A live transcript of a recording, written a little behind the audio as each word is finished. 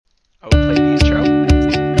I will play the intro.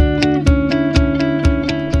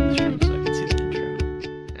 So I can see the intro.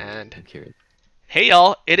 And I'm curious. hey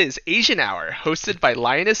y'all, it is Asian Hour, hosted by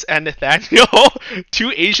Linus and Nathaniel,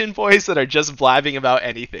 two Asian boys that are just blabbing about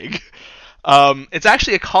anything. It's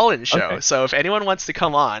actually a call-in show, Okay. so if anyone wants to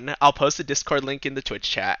come on, I'll post a Discord link in the Twitch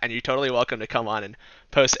chat, and you're totally welcome to come on and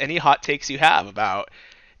post any hot takes you have about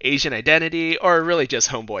Asian identity or really just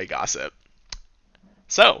homeboy gossip.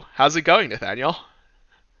 So, how's it going, Nathaniel?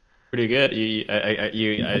 Pretty good.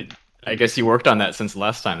 I guess you worked on that since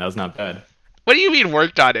last time. That was not bad. What do you mean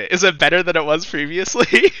worked on it? Is it better than it was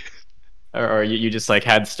previously? Or you just like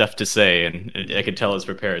had stuff to say, and I could tell it was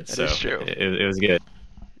prepared. That So is true. it was good.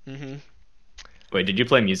 hmm Wait, did you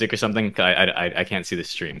play music or something? I can't see the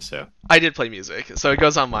stream. So I did play music, so it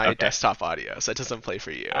goes on my okay. desktop audio, so it doesn't play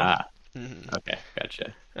for you. Ah, hmm okay,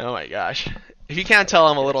 gotcha. Oh my gosh. If you can't tell,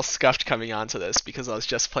 I'm a little scuffed coming onto this because I was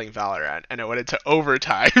just playing Valorant and it went into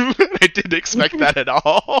overtime. I didn't expect that at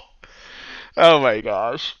all. Oh my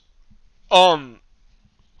gosh. Um.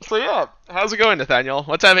 So yeah, how's it going, Nathaniel?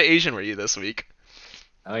 What type of Asian were you this week?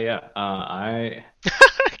 Oh yeah. I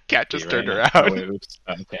Cat see just right turned now. Oh around. wait, oops.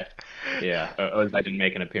 Okay. Yeah. I didn't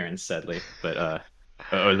make an appearance sadly, but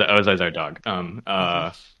Ozai's our dog.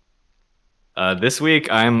 This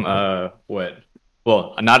week I'm what?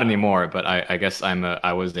 Well, not anymore, but I guess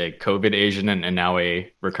I was a COVID Asian and now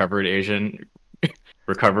a recovered Asian,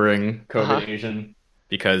 recovering Uh huh. COVID Asian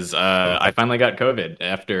because I finally got COVID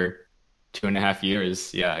after 2.5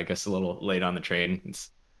 years. Yeah, I guess a little late on the train.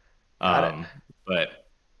 Got it. Um, but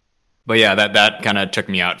but yeah, that kind of took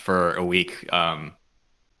me out for a week.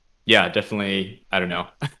 Yeah, definitely. I don't know.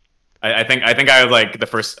 I think I was like the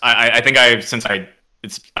first. I think I since I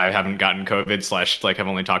haven't gotten COVID slash like I've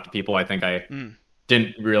only talked to people. I think I Mm.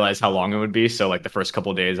 didn't realize how long it would be. So like the first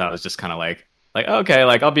couple of days, I was just kind of like okay,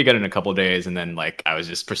 like I'll be good in a couple of days, and then like I was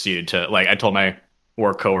just proceeded to like I told my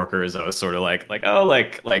work coworkers I was sort of like oh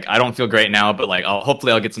like I don't feel great now, but like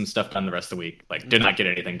I'll get some stuff done the rest of the week. Like did hmm not get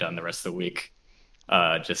anything done the rest of the week.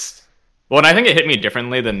 Just well, and I think it hit me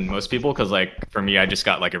differently than most people because like for me, I just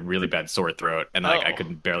got like a really bad sore throat and like I Oh,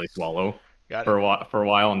 could barely swallow got it. for a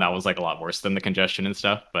while, and that was like a lot worse than the congestion and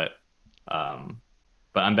stuff. Um,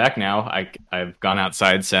 but I'm back now. I've gone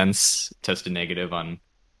outside since tested negative on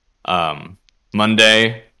um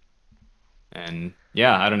Monday, and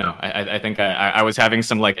yeah, I don't know. I think I was having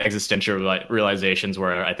some like existential realizations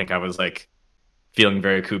where I think I was like feeling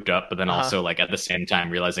very cooped up, but then Uh huh. also like at the same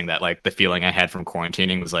time realizing that like the feeling I had from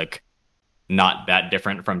quarantining was like not that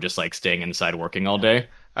different from just like staying inside working all day.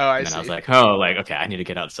 Oh, I And then I was see. like, oh, like okay, I need to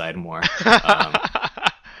get outside more. Um,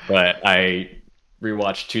 but I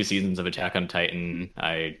rewatched 2 seasons of Attack on Titan.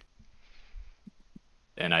 I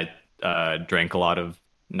drank a lot of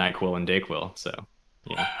NyQuil and Dayquil. So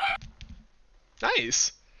yeah,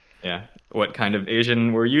 Nice. yeah. What kind of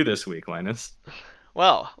Asian were you this week, Linus?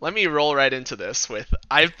 Well, let me roll right into this with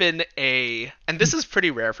I've been a and this is pretty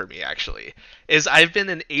rare for me actually, is I've been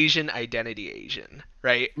an Asian identity Asian,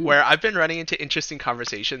 right? Ooh. Where I've been running into interesting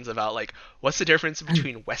conversations about like what's the difference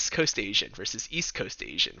between West Coast Asian versus East Coast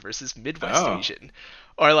Asian versus Midwest Oh, Asian.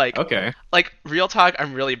 Or okay. like real talk,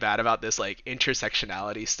 I'm really bad about this like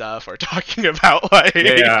intersectionality stuff or talking about like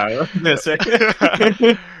Yeah,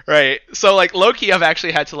 right. So like Loki, I've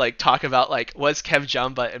actually had to like talk about like was Kev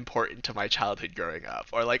Jumba important to my childhood growing up,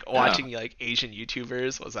 or like Oh, watching like Asian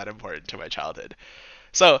YouTubers was that important to my childhood.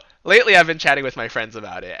 So lately, I've been chatting with my friends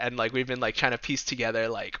about it, and like we've been like trying to piece together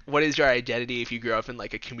like what is your identity if you grew up in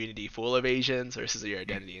like a community full of Asians versus your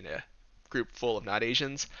identity in a group full of not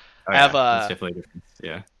Asians. oh I have yeah, that's a definitely different.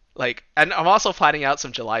 Yeah. like and I'm also planning out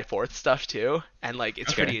some July 4th stuff too, and like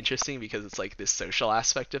it's pretty Okay. interesting because it's like this social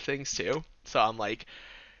aspect of things too. So I'm like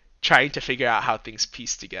trying to figure out how things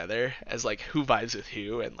piece together as like who vibes with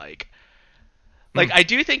who and like Hmm. I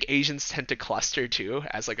do think Asians tend to cluster too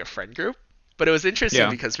as like a friend group. But it was interesting Yeah.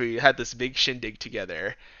 because we had this big shindig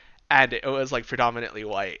together and it was like predominantly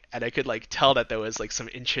white and I could like tell that there was like some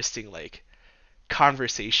interesting like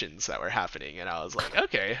conversations that were happening and I was like,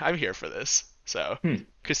 okay, I'm here for this. So Hmm.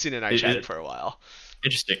 Christina and I Is, chatted is, for a while.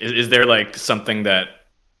 interesting. Is there like something that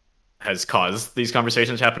has caused these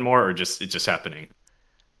conversations to happen more, or just it's just happening?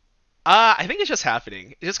 I think it's just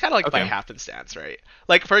happening. It's just kind of like by Okay. happenstance, right?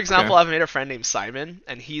 Like for Okay. example, I've made a friend named Simon,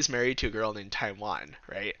 and he's married to a girl named Taiwan,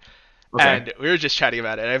 right? Okay. And we were just chatting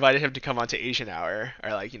about it. I invited him to come onto Asian Hour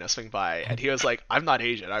or like, swing by. And he was like, I'm not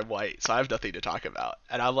Asian, I'm white, so I have nothing to talk about.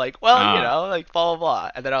 And I'm like, well, Ah. like blah blah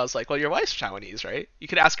blah. And then I was like, well, your wife's Taiwanese, right? You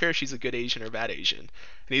could ask her if she's a good Asian or bad Asian. And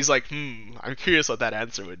he's like, I'm curious what that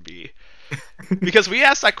answer would be. Because we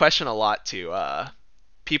asked that question a lot to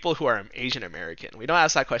people who are Asian American. We don't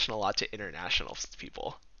ask that question a lot to international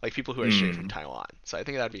people. like people who are straight from Taiwan. So I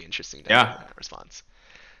think that'd be interesting to Yeah. have that response.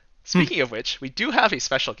 Speaking of which, we do have a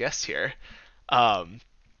special guest here.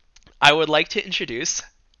 I would like to introduce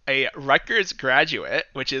a Rutgers graduate,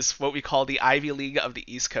 which is what we call the Ivy League of the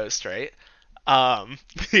East Coast, right?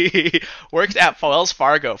 He worked at Wells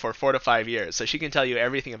Fargo for 4 to 5 years, so she can tell you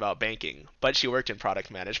everything about banking, but she worked in product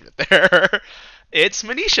management there. It's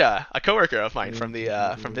Manisha, a coworker of mine from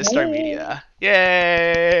Vistar Media.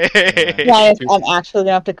 Yay! Yeah, I'm actually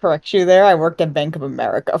gonna have to correct you there. I worked at Bank of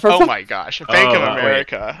America for. Oh my gosh, Bank of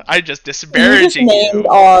America! I'm just You just disparaging named you.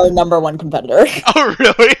 our #1 competitor. Oh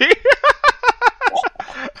really?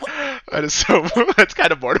 That is so. That's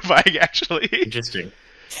kind of mortifying, actually. Interesting.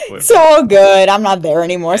 It's all good. I'm not there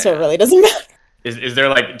anymore, so it really doesn't matter. Is there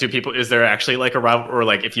like is there actually like a rival, or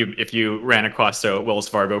like if you ran across a Wells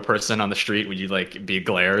Fargo person on the street, would you like be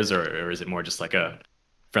glares, or is it more just like a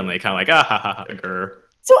friendly kind of like ah ha ha ha grr?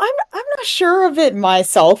 So I'm not sure of it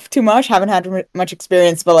myself too much. Haven't had much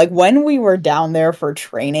experience, but like when we were down there for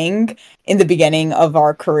training in the beginning of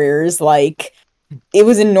our careers, like it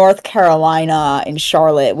was in North Carolina in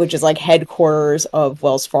Charlotte, which is like headquarters of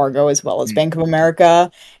Wells Fargo as well as Bank of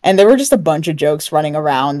America. And there were just a bunch of jokes running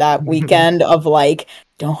around that weekend of like,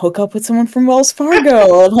 don't hook up with someone from Wells Fargo,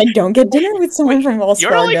 or like don't get dinner with someone from Wells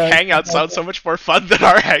Your Fargo. like hangouts sound so much more fun than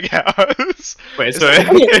our hangouts. Wait, so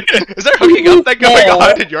Is there hooking up that going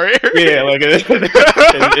on in your area? yeah, like is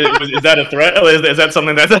that a threat? Is that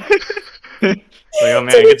something that's like, oh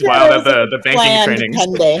man, it gets wild at the banking training.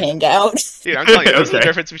 10-day hangout. Dude, I'm telling you, there's a Okay.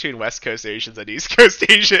 difference between West Coast Asians and East Coast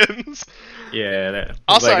Asians. Yeah.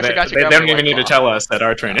 Also, like, I forgot to they grab don't my even need to White Claw. tell us that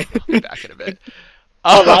our training. I'll be back in a bit.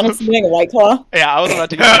 Oh, Linus is doing a White Claw? Yeah, I was about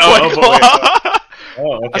to get Oh, my White boy. Claw.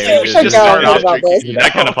 Oh, I okay. think we should just start off drinking.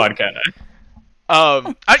 That kind of podcast.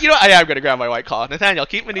 You know, I am gonna grab my White Claw. Nathaniel,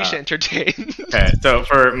 keep Manisha entertained. Okay, so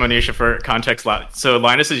for Manisha, for context, so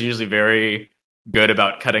Linus is usually very good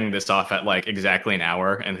about cutting this off at like exactly an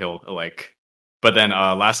hour, and he'll like. But then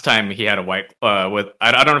last time he had a white with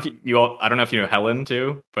I don't know if I don't know if you know Helen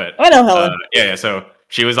too, but I know Helen. yeah. So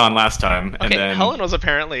she was on last time, and Okay, then Helen was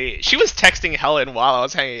she was texting Helen while I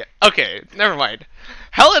was hanging. Okay, never mind.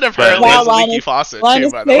 Helen apparently Wow, has a leaky Linus- faucet too,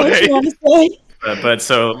 Linus, by say the what way. you want to say. but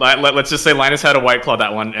so let's just say Linus had a White Claw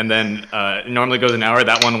that one, and then it normally goes an hour.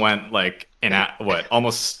 That one went like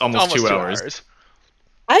almost 2 hours.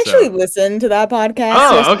 I actually listened to that podcast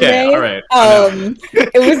Oh, okay, yesterday. all right.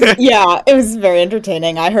 It was very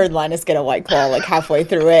entertaining. I heard Linus get a White Claw like halfway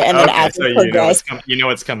through it, and then Okay, as so it progressed, you know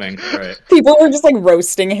what's coming, all right? people were just like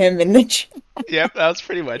roasting him in the chat. Yep, that was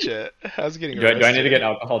pretty much it. I was getting. Do I need to roasted. get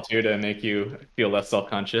alcohol too to make you feel less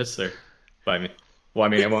self-conscious, or by me? Well, I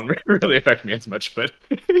mean, it won't really affect me as much, but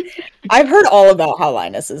I've heard all about how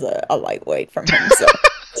Linus is a lightweight from him. So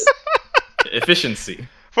efficiency.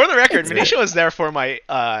 For the record, Manisha was there for my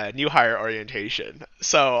new hire orientation,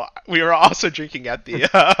 so we were also drinking at the.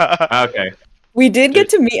 Okay. we did get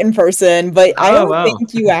to meet in person, but I don't wow.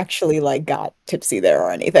 think you actually like got tipsy there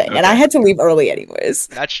or anything. And Okay. I had to leave early anyways.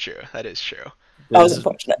 That's true. That is true. That was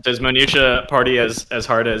unfortunate. Does Manisha party as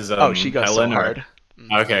hard as She goes Helen, so or- hard.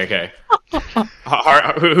 Okay.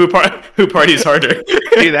 Who parties harder?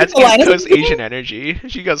 Dude, that's Linus- East Coast Asian energy.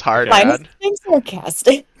 She goes hard, Linus man. is being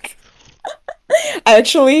sarcastic. I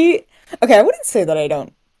wouldn't say that I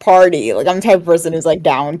don't party. Like I'm the type of person who's like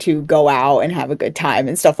down to go out and have a good time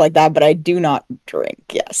and stuff like that, but I do not drink.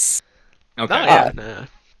 Yes. Okay. No, yeah, no.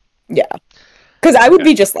 Yeah. Because I would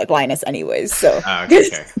be just like Linus anyways, so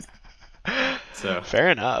Okay. So Fair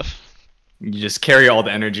enough. you just carry all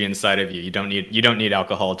the energy inside of you. You don't need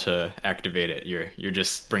alcohol to activate it. You're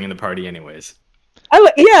just bringing the party anyways. I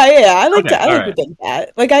like Okay, to alright. think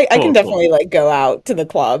that. Like I Cool, can definitely cool. like go out to the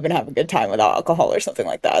club and have a good time without alcohol or something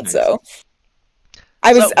like that. Nice. So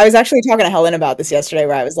I was actually talking to Helen about this yesterday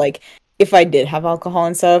where I was like, if I did have alcohol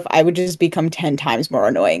and stuff, I would just become 10 times more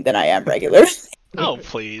annoying than I am regular. Oh,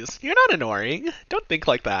 please. You're not annoying. Don't think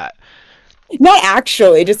like that. Not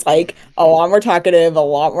actually, just like a lot more talkative, a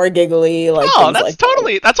lot more giggly, like Oh, things that's like that.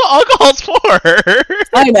 totally. That's what alcohol's for.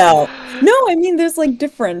 I know. No, I mean there's like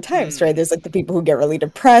different types, right? There's like the people who get really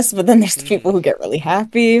depressed, but then there's the people who get really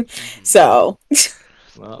happy. So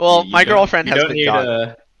Well, my you don't- girlfriend you has don't been need,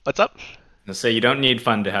 gone. What's up? So you don't need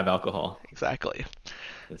fun to have alcohol. Exactly.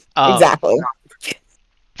 exactly.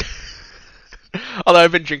 Although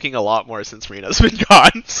I've been drinking a lot more since Rina's been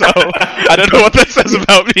gone, so I don't know what that says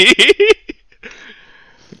about me.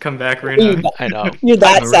 Come back, Rena. I know. You're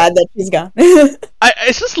that sad that she's gone.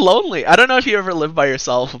 It's just lonely. I don't know if you ever live by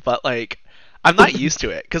yourself, but like, I'm not used to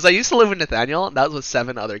it because I used to live with Nathaniel, and that was with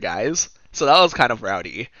 7 other guys, so that was kind of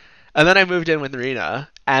rowdy. And then I moved in with Rena,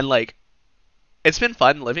 and like, it's been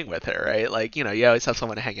fun living with her, right? Like, you know, you always have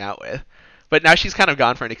someone to hang out with. But now she's kind of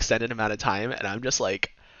gone for an extended amount of time, and I'm just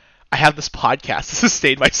like, I have this podcast to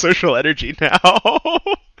sustain my social energy now.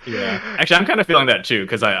 Yeah. Actually, I'm kind of feeling that too,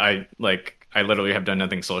 because I literally have done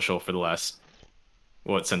nothing social for the last,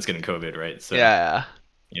 since getting COVID, right? So Yeah.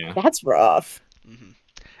 yeah. That's rough.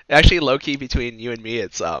 Actually, low key between you and me,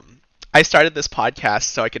 it's I started this podcast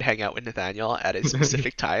so I could hang out with Nathaniel at a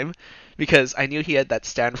specific time because I knew he had that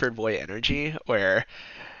Stanford boy energy where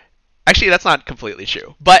actually that's not completely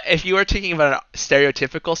true. But if you are thinking about a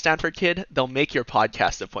stereotypical Stanford kid, they'll make your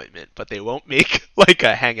podcast appointment, but they won't make like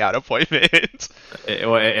a hangout appointment.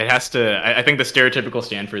 It has to. I think the stereotypical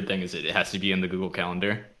Stanford thing is it has to be in the Google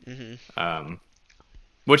Calendar,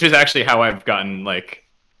 which is actually how I've gotten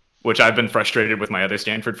which I've been frustrated with my other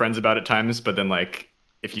Stanford friends about at times. But then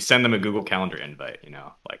if you send them a Google Calendar invite,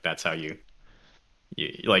 that's how you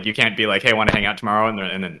can't be like, hey, I want to hang out tomorrow,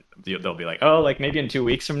 and then they'll be like, oh, maybe in 2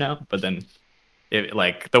 weeks from now. But then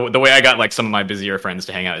the way I got some of my busier friends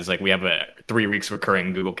to hang out is we have a 3 weeks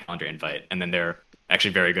recurring Google Calendar invite, and then they're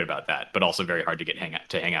actually very good about that, but also very hard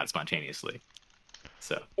to hang out spontaneously.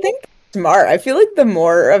 So I think smart. I feel like the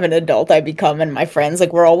more of an adult I become and my friends,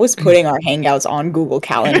 we're always putting our hangouts on Google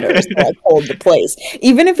Calendars to hold the place.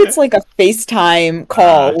 Even if it's a FaceTime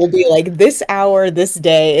call, we'll be this hour, this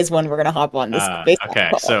day is when we're gonna hop on this FaceTime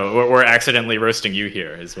call. So we're accidentally roasting you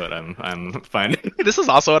here, is what I'm finding. This is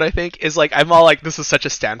also what I think is I'm all this is such a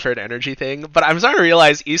Stanford energy thing, but I'm starting to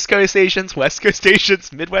realize East Coast Asians, West Coast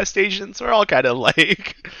Asians, Midwest Asians, we're all kind of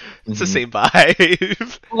it's the same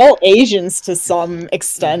vibe. All Asians to some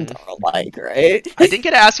extent are right? I didn't get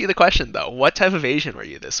to ask you the question though. What type of Asian were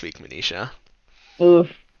you this week, Manisha?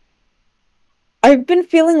 Oof. I've been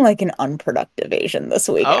feeling like an unproductive Asian this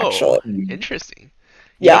week, actually. Interesting.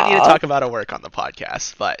 You don't need to talk about our work on the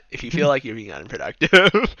podcast, but if you feel like you're being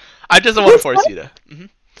unproductive, I just don't want to force you to.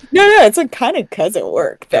 No, it's kind of because it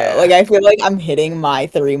worked, though. I feel like I'm hitting my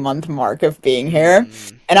 3-month mark of being here,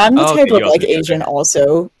 and I'm the type of Asian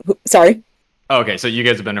also. Sorry? Oh, okay, so you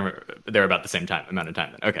guys have been there about the same amount of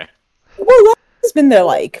time then. Okay. Well, has been there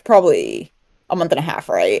probably a month and a half,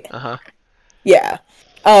 right? Yeah.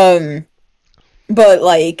 But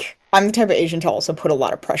I'm the type of Asian to also put a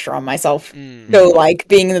lot of pressure on myself. So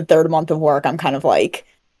being in the 3rd month of work, I'm kind of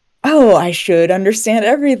oh, I should understand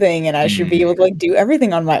everything and I should be able to do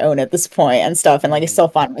everything on my own at this point and stuff. And I still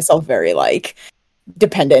find myself very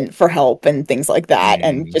dependent for help and things like that,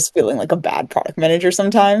 and just feeling like a bad product manager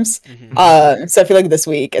sometimes. So I feel like this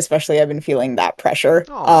week, especially, I've been feeling that pressure.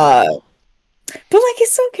 But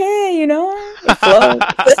it's okay, It flows.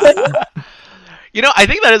 I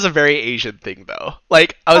think that is a very Asian thing, though. I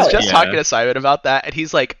was just talking to Simon about that, and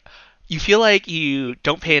he's like, you feel like you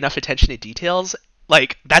don't pay enough attention to details?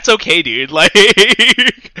 That's okay, dude. He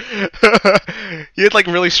had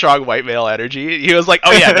really strong white male energy. He was like,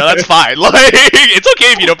 oh yeah, no, that's fine. It's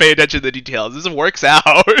okay if you don't pay attention to the details. This works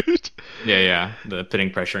out. Yeah. The putting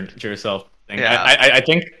pressure into yourself thing. Yeah.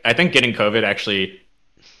 I think getting COVID actually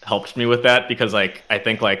helped me with that, because I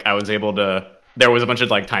think I was able to, there was a bunch of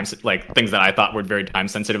things that I thought were very time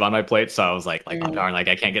sensitive on my plate, so I was oh darn, I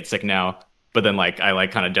can't get sick now. But then I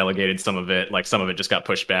kind of delegated some of it, some of it just got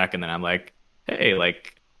pushed back, and then I'm hey,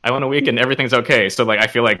 I went a week and everything's okay. So I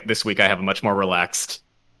feel this week I have a much more relaxed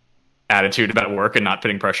attitude about work and not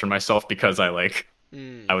putting pressure on myself, because I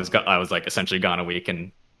was essentially gone a week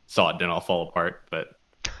and saw it didn't all fall apart. But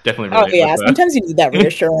definitely sometimes you need that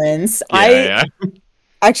reassurance. I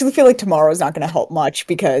actually feel tomorrow is not going to help much,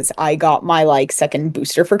 because I got my 2nd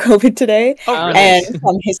booster for COVID today. Oh, really? And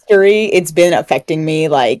from history, it's been affecting me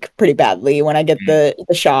pretty badly when I get the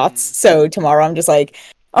shots. So tomorrow I'm just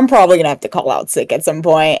I'm probably going to have to call out sick at some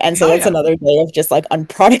point. And so that's another day of just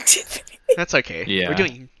unproductive. That's okay. Yeah.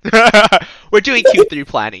 We're doing Q3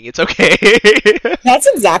 planning. It's okay. That's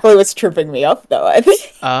exactly what's tripping me up, though, I think.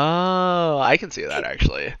 Oh, I can see that,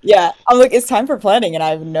 actually. Yeah. I'm it's time for planning, and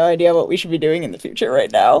I have no idea what we should be doing in the future right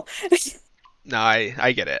now. No,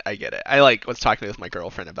 I get it. I was talking with my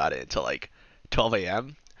girlfriend about it until 12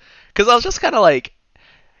 a.m. Because I was just kind of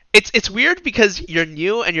it's weird because you're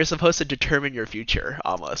new and you're supposed to determine your future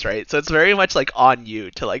almost, right? So it's very much on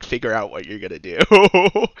you to figure out what you're gonna do.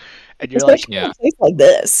 And you're especially in a place like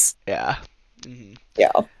this. Yeah.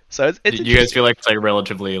 Yeah. So it's do you guys feel it's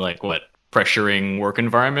relatively pressuring work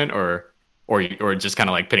environment, or just kind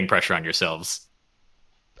of putting pressure on yourselves?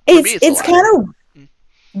 It's kind of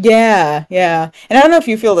yeah. And I don't know if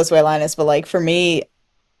you feel this way, Linus, but for me,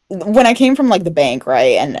 when I came from the bank,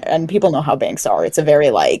 right, and people know how banks are, it's a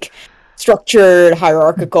very structured,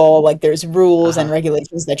 hierarchical, there's rules and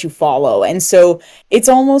regulations that you follow, and so it's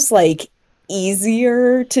almost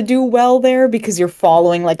easier to do well there because you're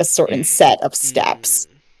following like a certain set of steps.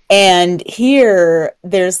 And here,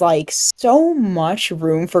 there's like so much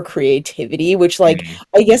room for creativity, which like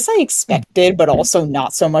I guess I expected, but also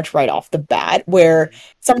not so much right off the bat, where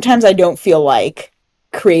sometimes I don't feel like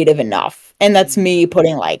creative enough. And that's me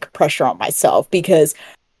putting like pressure on myself because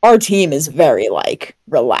our team is very like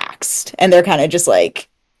relaxed and they're kind of just like,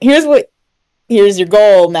 here's your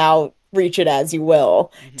goal, now reach it as you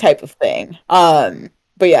will type of thing. But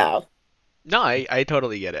yeah. No, I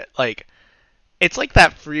totally get it. Like, it's like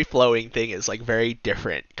that free-flowing thing is like very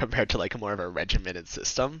different compared to like more of a regimented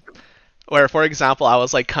system. Where, for example, I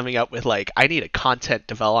was like coming up with like, I need a content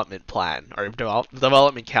development plan or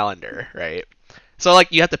development calendar, right? So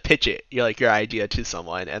like you have to pitch it, your idea to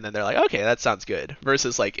someone, and then they're like, okay, that sounds good.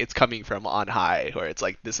 Versus like it's coming from on high, where it's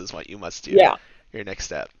like, this is what you must do. Yeah. Your next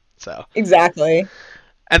step. So exactly.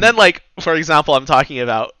 And then like, for example, I'm talking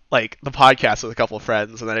about like the podcast with a couple of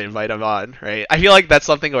friends, and then I invite them on, right? I feel like that's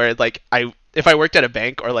something where like if I worked at a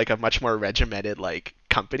bank or like a much more regimented like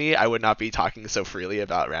company, I would not be talking so freely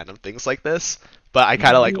about random things like this. But I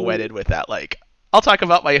kind of like wedded with that, like, I'll talk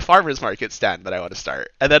about my farmer's market stand that I want to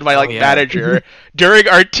start. And then my manager during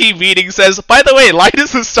our team meeting says, by the way,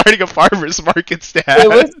 Linus is starting a farmer's market stand. It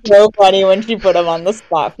was so funny when she put him on the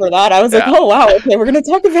spot for that. I was like, oh wow, okay, we're going to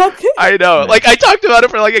talk about this. I know. Like, I talked about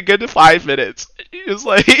it for like a good 5 minutes. It was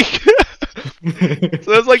like...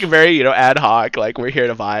 So it's like very, ad hoc, like we're here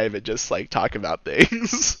to vibe and just like talk about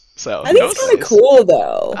things. So I think it's kind of cool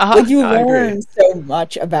though. Like you learn so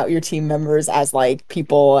much about your team members as like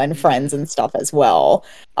people and friends and stuff as well.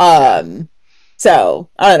 So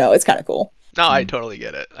I don't know, it's kind of cool. No, I totally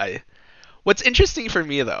get it. What's interesting for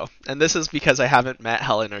me though, and this is because I haven't met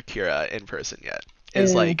Helen or Kira in person yet,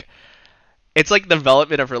 is like it's like the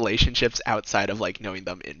development of relationships outside of like knowing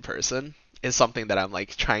them in person is something that I'm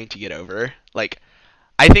like trying to get over. Like,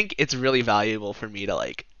 I think it's really valuable for me to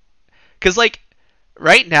like, cause like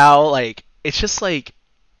right now, like it's just like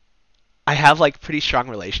I have like pretty strong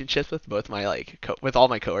relationships with both my like with all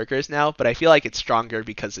my coworkers now, but I feel like it's stronger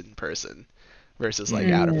because in person versus like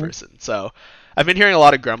out of person. So I've been hearing a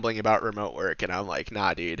lot of grumbling about remote work, and I'm like,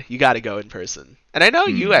 nah, dude, you got to go in person. And I know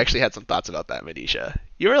you actually had some thoughts about that, Manisha.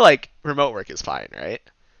 You were like, remote work is fine, right?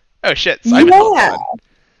 Oh shit, Simon. Yeah.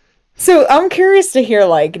 So I'm curious to hear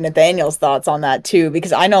like Nathaniel's thoughts on that too,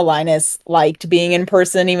 because I know Linus liked being in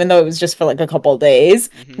person, even though it was just for like a couple of days.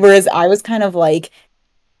 Whereas I was kind of like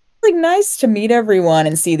nice to meet everyone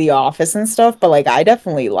and see the office and stuff, but like I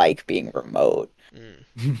definitely like being remote.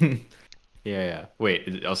 Yeah.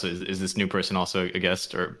 Wait, also is this new person also a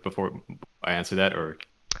guest, or before I answer that, or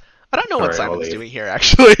I don't know what Simon's doing here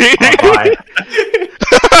actually.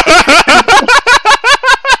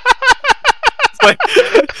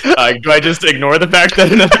 Do I just ignore the fact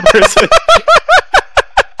that another person?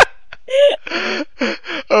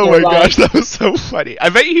 Oh my gosh, that was so funny. I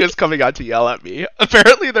bet he was coming out to yell at me.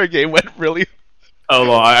 Apparently their game went really... Oh,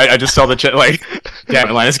 well, I just saw the chat, like, damn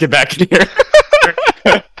it, Linus, get back in here.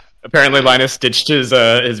 Apparently Linus ditched his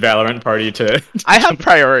Valorant party to... I have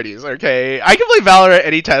priorities, okay? I can play Valorant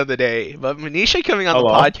any time of the day, but Manisha coming on the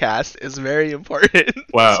podcast is very important.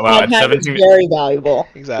 Wow, 17... is very valuable.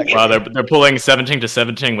 Exactly. Wow, they're pulling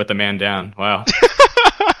 17-17 with the man down. Wow.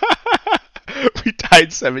 We tied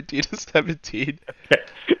 17-17. Okay.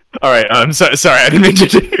 All right, I'm sorry, I didn't mean to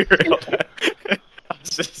derail that.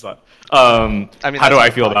 I mean, how do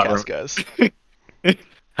I feel about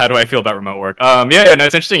How do I feel about remote work? No,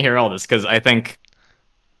 it's interesting hearing all this, because I think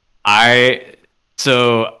I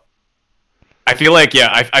feel like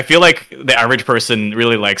I feel like the average person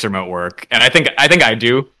really likes remote work, and I think I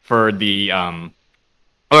do for the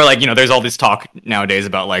or like, there's all this talk nowadays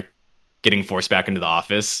about like getting forced back into the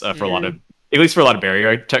office for a lot of, at least for a lot of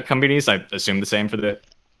barrier tech companies. I assume the same for the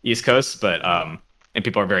East Coast, but and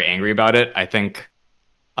people are very angry about it. I think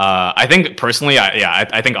personally,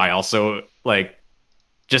 I think I also like,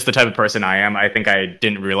 just the type of person I am. I think I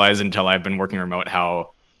didn't realize until I've been working remote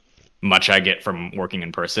how much I get from working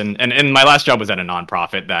in person. And my last job was at a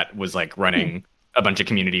nonprofit that was like running a bunch of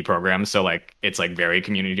community programs. So like, it's like very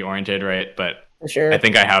community oriented, right? But for sure. I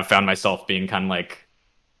think I have found myself being kind of like,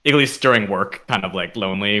 at least during work, kind of like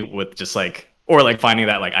lonely with just like, or like finding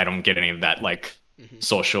that like I don't get any of that like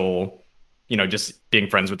social, just being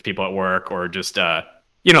friends with people at work, or just like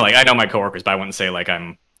I know my coworkers, but I wouldn't say like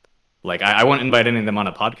I'm like I won't invite any of them on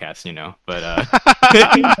a podcast, but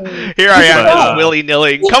here I am, just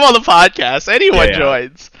willy-nilly. Come on the podcast, anyone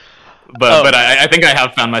joins. But I think I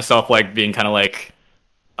have found myself like being kind of like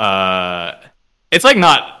it's like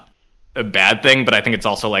not a bad thing, but I think it's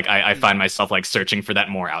also like I find myself like searching for that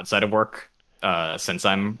more outside of work. since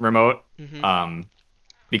I'm remote. Mhm.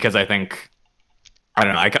 Because I think I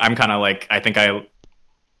don't know. I'm kind of like I think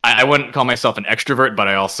I wouldn't call myself an extrovert, but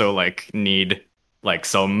I also like need like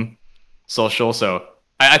some social. So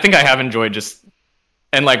I think I have enjoyed just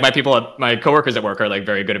and like my coworkers at work are like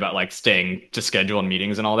very good about like staying to schedule and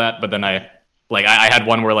meetings and all that. But then I had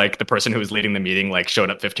one where like the person who was leading the meeting like showed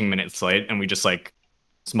up 15 minutes late, and we just like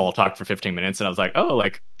small talk for 15 minutes, and I was like, oh,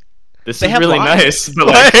 like this They is have really lines. nice, but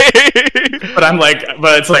like. But I'm like,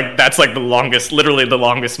 but it's like that's like literally the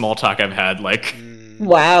longest small talk I've had, like, Mm.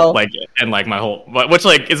 Wow. like, and like my whole, which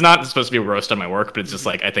like is not supposed to be a roast on my work, but it's just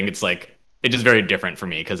like I think it's like it's just very different for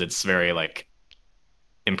me because it's very like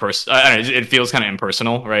impersonal. I don't know, it feels kind of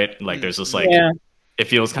impersonal, right? Like there's just like Yeah. it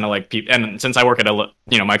feels kind of like people, and since I work at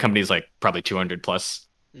my company's like probably 200 plus,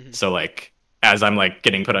 Mhm. so like as I'm like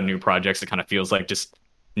getting put on new projects, it kind of feels like just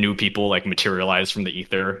new people like materialize from the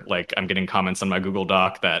ether. Like I'm getting comments on my Google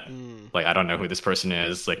Doc that Mm. like I don't know who this person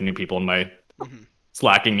is. Like new people in my Mhm.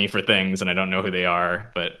 slacking me for things, and I don't know who they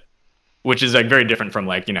are. But which is like very different from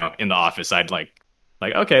like in the office. I'd like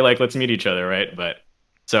okay, like let's meet each other, right? But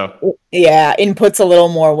so Yeah, input's a little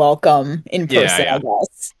more welcome in Yeah, person, yeah. I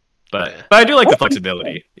guess. but Yeah. but I do like the Okay.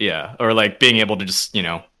 flexibility, yeah, or like being able to just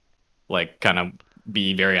like kind of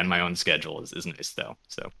be very on my own schedule is nice though.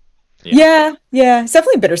 So Yeah, it's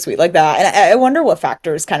definitely bittersweet like that. And I wonder what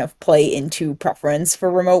factors kind of play into preference for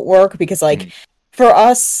remote work because, like, Mhm. for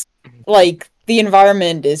us, like, the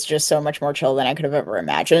environment is just so much more chill than I could have ever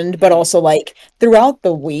imagined. But also, like, throughout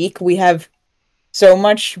the week, we have so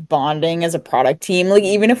much bonding as a product team. Like,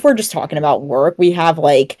 even if we're just talking about work, we have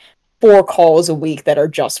like 4 calls a week that are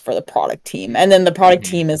just for the product team. And then the product Mhm.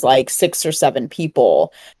 team is like 6 or 7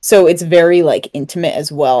 people. So it's very like intimate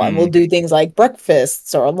as well. And we'll do things like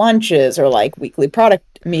breakfasts or lunches or like weekly product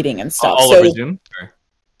meeting and stuff. all So over Zoom. Or-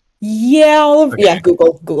 yeah, Okay. yeah,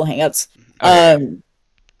 Google Hangouts. Okay.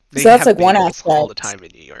 So that's like one bagels all the aspect. time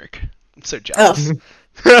in New York. I'm so Oh, jealous.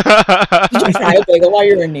 did you try a bagel while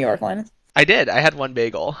you were in New York, Linus? I did. I had one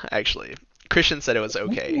bagel actually. Christian said it was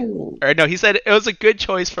okay. Ooh. Or no, he said it was a good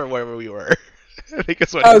choice for wherever we were. I think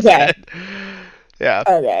is what he Okay. said. Yeah.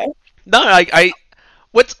 Okay. No, I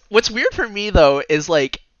what's weird for me though is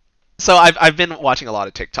like so I've been watching a lot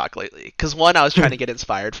of TikTok lately because one I was trying to get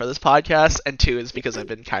inspired for this podcast and two is because I've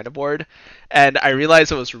been kind of bored and I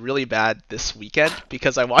realized it was really bad this weekend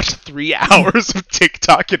because I watched 3 hours of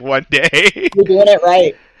TikTok in one day. You're doing it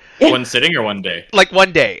right. One sitting or one day? Like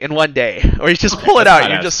one day in one day or you just pull it That's out not and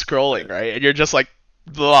you're as- just scrolling right and you're just like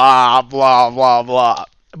blah blah blah blah.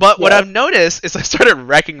 But what Yeah. I've noticed is I started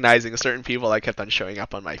recognizing certain people that kept on showing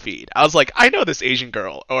up on my feed. I was like, I know this Asian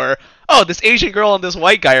girl, or oh, this Asian girl and this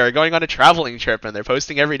white guy are going on a traveling trip and they're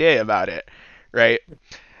posting every day about it, right?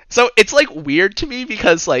 So it's like weird to me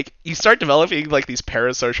because like you start developing like these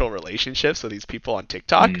parasocial relationships with these people on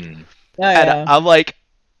TikTok, Mm. Oh, and yeah. I'm like,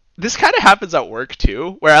 this kind of happens at work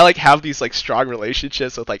too, where I like have these like strong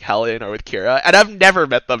relationships with like Helen or with Kira, and I've never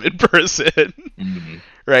met them in person. Mm.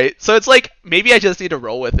 Right? So it's like maybe I just need to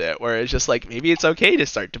roll with it where it's just like maybe it's okay to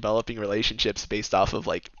start developing relationships based off of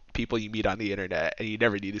like people you meet on the internet and you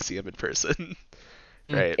never need to see them in person.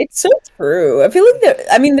 Right? It's so true. I feel like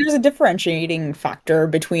I mean, there's a differentiating factor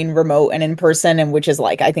between remote and in person, and which is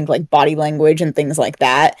like, I think like body language and things like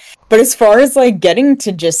that. But as far as like getting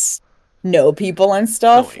to just know people and Oh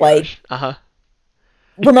stuff, my like gosh. Uh-huh.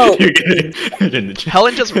 remote. You're in the chat.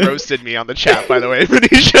 Helen just roasted me on the chat, by the way,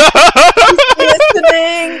 Manisha.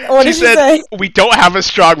 Listening. What She did you said say? we don't have a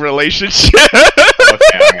strong relationship.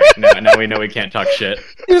 Okay, all right. Now we know we can't talk shit.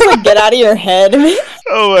 She was like, get out of your head.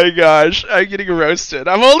 Oh my gosh, I'm getting roasted.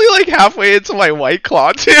 I'm only like halfway into my White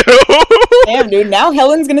Claw too. Damn, dude. Now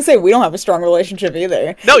Helen's gonna say we don't have a strong relationship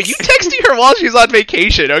either. No, you texting her while she's on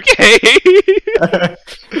vacation, okay?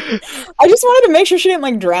 I just wanted to make sure she didn't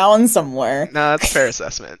like drown somewhere. No, that's a fair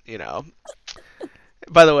assessment, you know.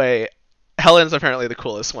 By the way, Helen's apparently the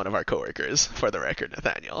coolest one of our coworkers, for the record,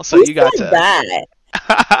 Nathaniel. So Who you got said to.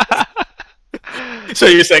 that? So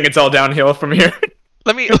you're saying it's all downhill from here?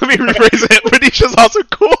 Let me rephrase it. Manisha's also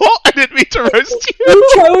cool. I didn't mean to roast You you.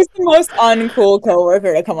 chose the most uncool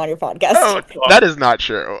coworker to come on your podcast. Oh, that is not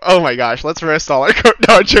true. Oh my gosh, let's roast all our.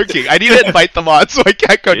 No, I'm joking. I need to invite them on, so I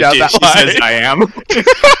can't go down she that she line. says I am.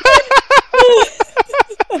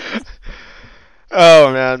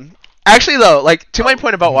 Oh man. Actually though, like to my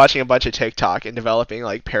point about watching a bunch of TikTok and developing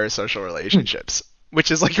like parasocial relationships, which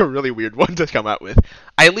is like a really weird one to come out with.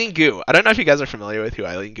 Eileen Gu. I don't know if you guys are familiar with who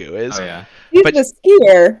Eileen Gu is. Oh yeah. He's but- the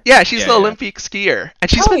skier. Yeah, she's Yeah, the yeah. Olympic skier, and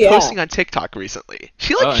she's Oh, been yeah. posting on TikTok recently.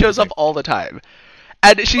 She like Oh, shows up interesting. all the time,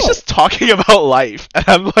 and she's Oh. just talking about life, and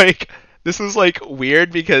I'm like, this is like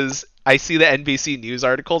weird because I see the NBC News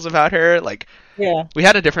articles about her. Like, Yeah. we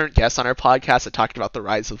had a different guest on our podcast that talked about the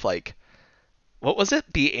rise of like, what was it?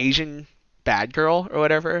 The Asian bad girl or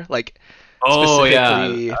whatever. Like, Oh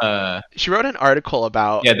specifically, yeah. she wrote an article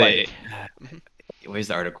about Yeah. like, Where's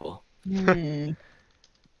the article? Hmm.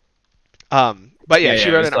 but yeah, Yeah, she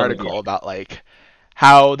yeah, wrote I an saw the article article. about like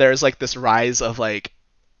how there's like this rise of like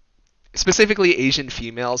specifically Asian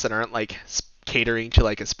females that aren't like catering to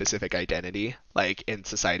like a specific identity, like in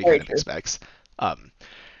society Very kind of true. expects. Um,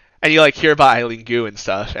 and you like hear about Eileen Gu and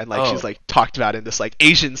stuff, and like she's Oh. like talked about in this like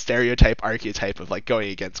Asian stereotype archetype of like going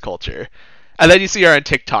against culture, and then you see her on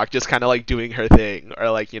TikTok just kind of like doing her thing, or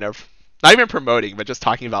like not even promoting, but just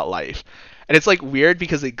talking about life, and it's like weird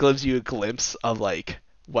because it gives you a glimpse of like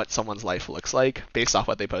what someone's life looks like based off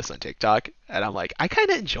what they post on TikTok, and I'm like, I kind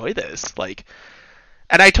of enjoy this, like.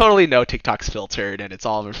 And I totally know TikTok's filtered and it's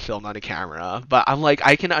all filmed on a camera, but I'm like,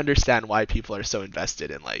 I can understand why people are so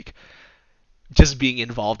invested in like just being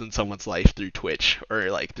involved in someone's life through Twitch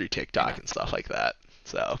or like through TikTok and stuff like that.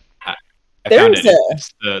 So I found There's it.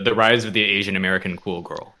 It's the rise of the Asian American cool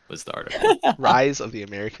girl was the article. rise of the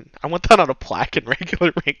American. I want that on a plaque in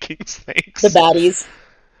regular rankings. Thanks. the baddies.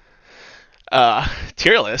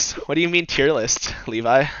 Tier list. What do you mean tier list,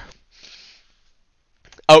 Levi?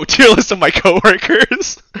 Oh, tier list of my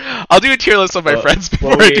coworkers. I'll do a tier list of my friends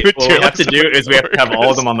before I do a What tier we have list to of do my is we have to have all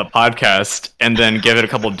of coworkers. them on the podcast and then give it a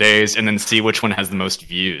couple days and then see which one has the most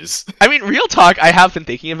views. I mean, real talk, I have been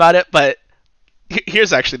thinking about it, but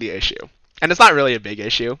here's actually the issue. And it's not really a big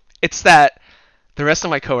issue. It's that the rest of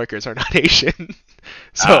my coworkers are not Asian.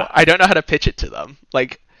 So I don't know how to pitch it to them.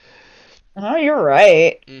 Like, Oh, you're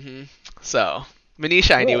right. so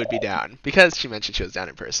Manisha I knew would be down because she mentioned she was down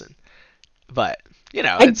in person. But,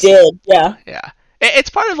 I it's, did, yeah. yeah. It's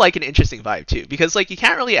part of like an interesting vibe too, because like you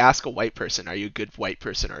can't really ask a white person, are you a good white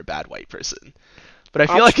person or a bad white person? But I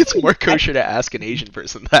feel like it's Actually, more kosher to ask an Asian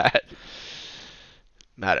person that.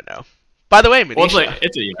 I don't know. By the way, Well, Manisha,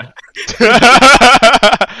 it's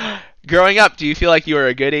yeah. growing up, do you feel like you were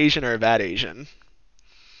a good Asian or a bad Asian?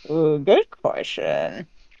 Ooh, good question.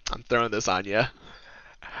 I'm throwing this on you. I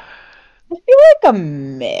feel like a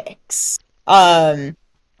mix. I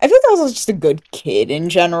feel like I was just a good kid in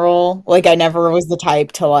general. Like I never was the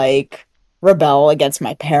type to like rebel against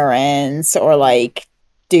my parents or like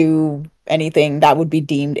do anything that would be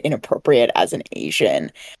deemed inappropriate as an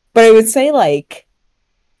Asian. But I would say like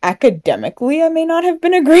academically I may not have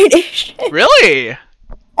been a great Asian. Really?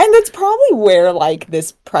 And that's probably where like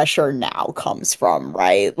this pressure now comes from,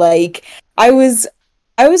 right? Like I was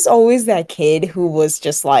always that kid who was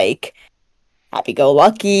just like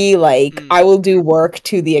happy-go-lucky, like I will do work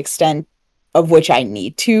to the extent of which I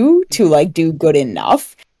need to like do good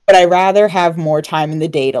enough. But I rather have more time in the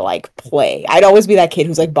day to like play. I'd always be that kid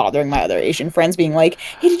who's like bothering my other Asian friends, being like,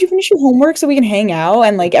 "Hey, did you finish your homework so we can hang out?"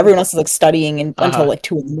 And like everyone else is like studying until like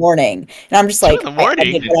 2 a.m. And I'm just 2 like, in the morning?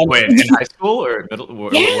 I did what I Wait, in high school or middle?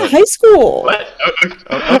 yeah, What? high school. What?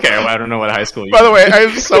 Okay, well, I don't know what high school you By the way,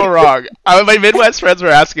 I'm so wrong. My Midwest friends were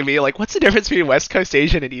asking me, like, what's the difference between West Coast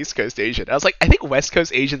Asian and East Coast Asian? I was like, I think West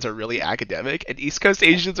Coast Asians are really academic, and East Coast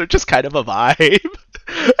Asians are just kind of a vibe.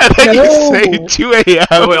 And then you say No. 2 a.m.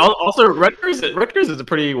 Oh, wait, also Rutgers is a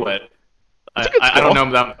pretty what? It's a good I don't school. know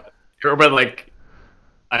about, but like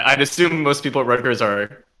I'd assume most people at Rutgers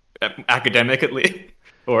are academic at least,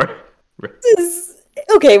 or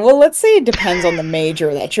Okay, well, let's say it depends on the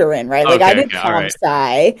major that you're in, right? Like, I Okay, did okay, comp alright.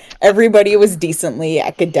 sci. Everybody was decently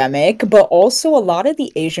academic, but also a lot of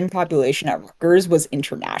the Asian population at Rutgers was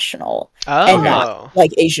international and not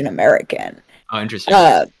like Asian American. Oh, interesting.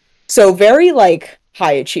 So very like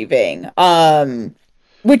high achieving.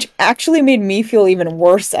 Which actually made me feel even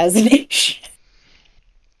worse as an Asian.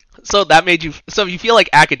 So that made you. So you feel like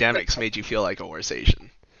academics made you feel like a worse Asian.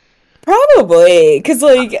 Probably, because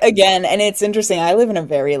like again, and it's interesting. I live in a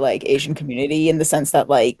very like Asian community in the sense that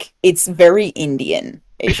like it's very Indian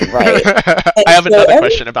Asian, right? I have so another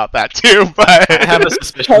question about that too, but I have a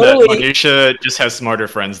suspicion Totally. that Manisha just has smarter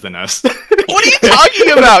friends than us. what are you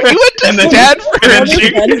talking about? You went to And then- Stanford. and then Smarter she-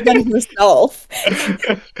 friends than herself.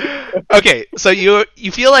 Okay, so you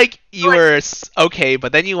feel like you were okay,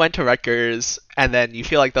 but then you went to Rutgers, and then you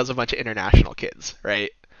feel like those a bunch of international kids, right?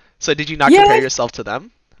 So did you not Yeah. compare yourself to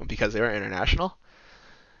them because they were international?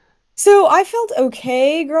 So I felt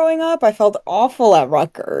okay growing up. I felt awful at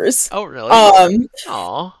Rutgers. Oh, really? Um,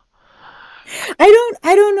 Aw.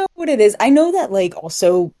 I don't know what it is. I know that like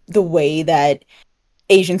also the way that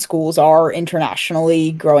Asian schools are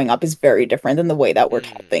internationally growing up is very different than the way that we're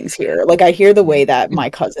taught things here. Like I hear the way that my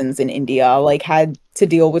cousins in India like had to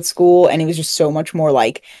deal with school, and it was just so much more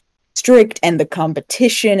like strict and the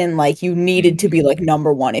competition, and like you needed to be like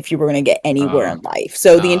number one if you were going to get anywhere in life.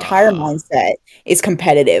 So the entire mindset is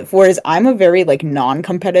competitive, whereas I'm a very like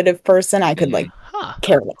non-competitive person. I could like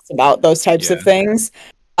care less about those types of things.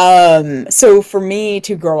 So for me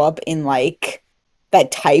to grow up in like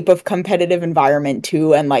that type of competitive environment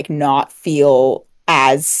too, and like not feel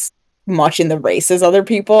as much in the race as other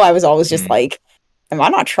people, I was always just like, am I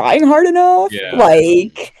not trying hard enough? Yeah.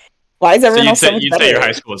 Like, why is everyone else so much you'd better? say your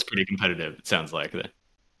high school is pretty competitive, it sounds like.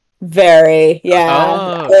 Very,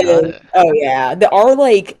 yeah. Oh, got it. Oh, yeah. Our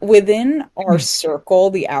like within our circle,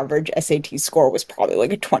 the average SAT score was probably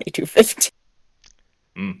like a 2250.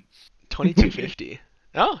 2250.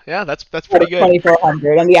 Oh, yeah, that's pretty good.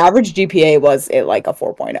 2400, and the average GPA was at like a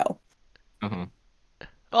 4.0.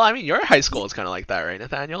 Well, I mean, your high school is kind of like that, right,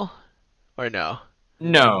 Nathaniel? Or no?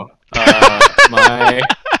 No.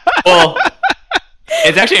 Well,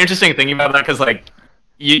 it's actually interesting thinking about that because, like,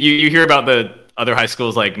 you hear about the other high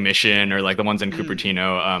schools like Mission or like the ones in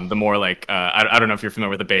Cupertino. The more like I don't know if you're familiar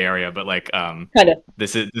with the Bay Area, but like kind of.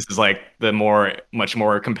 This is like the much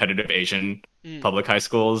more competitive Asian public high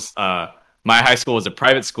schools. My high school was a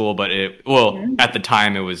private school, but at the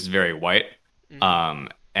time it was very white.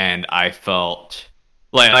 And I felt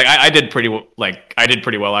like I did pretty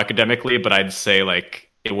well academically, but I'd say like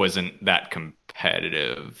it wasn't that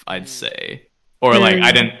competitive, I'd say. Or like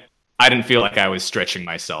I didn't feel like I was stretching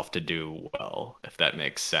myself to do well, if that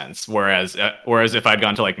makes sense. Whereas if I'd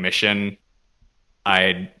gone to like Mission,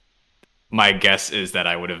 my guess is that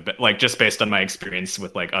I would have been like, just based on my experience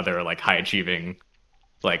with like other like high achieving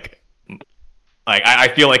like I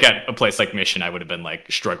feel like at a place like Mission I would have been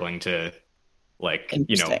like struggling to like,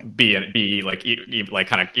 you know, be like like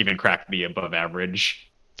kind of even crack the above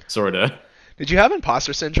average sort of. Did you have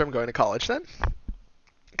imposter syndrome going to college then?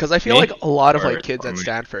 Because I feel like a lot of like kids at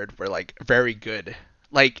Stanford were like very good,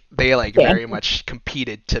 like they like very much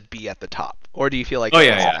competed to be at the top. Or do you feel like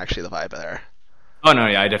wasn't actually the vibe there? Oh no,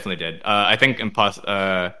 yeah, I definitely did. I think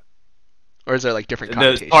or is there like different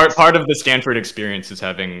connotations? Part of the Stanford experience is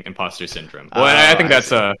having imposter syndrome. Well, I think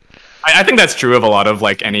that's I think that's true of a lot of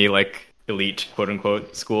like any like elite quote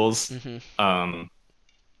unquote schools.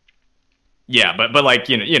 Yeah, but like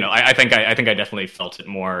you know, I think I definitely felt it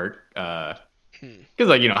more because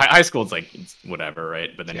like, you know, high school is like it's whatever, right?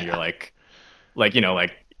 But then you're like you know,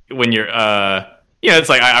 like when you're you know, it's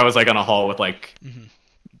like I was like on a hall with like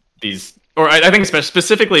these, or I think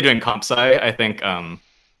specifically doing comp sci, I think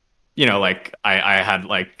you know, like I had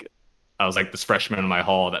like I was like this freshman in my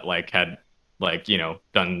hall that like had like, you know,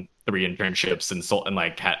 done 3 internships and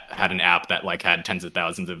like had an app that like had tens of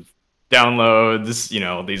thousands of downloads, you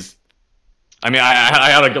know, these. I mean, I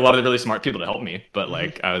had like a lot of really smart people to help me, but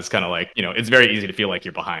like I was kind of like, you know, it's very easy to feel like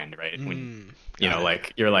you're behind, right? When you know,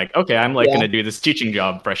 like you're like, okay, I'm like gonna do this teaching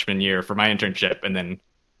job freshman year for my internship, and then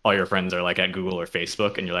all your friends are like at Google or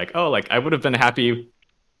Facebook, and you're like, oh, like I would have been happy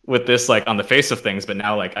with this like on the face of things, but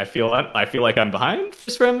now like I feel like I'm behind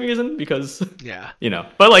for some reason because you know,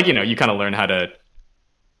 but like, you know, you kind of learn how to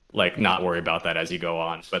like not worry about that as you go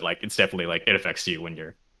on, but like it's definitely like it affects you when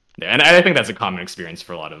you're there, and I think that's a common experience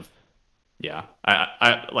for a lot of. Yeah,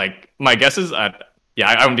 I like my guess is I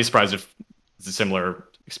wouldn't be surprised if it's a similar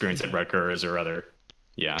experience at Rutgers or other.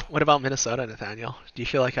 Yeah. What about Minnesota, Nathaniel? Do you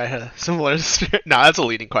feel like I had a similar? No, that's a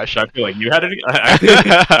leading question. I feel like you had it. I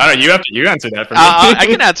don't know. You answer that for me. I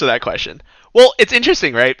can answer that question. Well, it's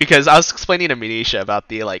interesting, right? Because I was explaining to Manisha about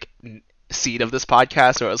the like seed of this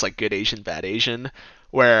podcast, where it was like good Asian, bad Asian,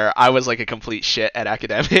 where I was like a complete shit at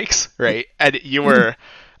academics, right? And you were.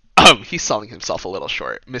 He's selling himself a little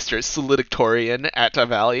short, Mr. Salutatorian at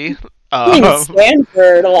Valley.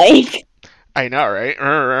 Stanford, like. I know, right?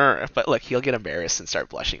 But look, he'll get embarrassed and start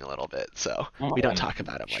blushing a little bit, so we don't talk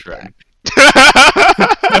about him like that.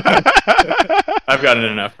 I've gotten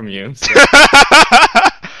enough from you. So.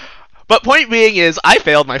 But point being is, I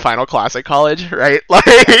failed my final class at college, right? Like,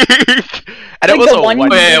 and it was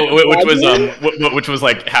which was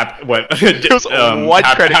like what? It was one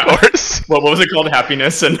credit course. What was it called?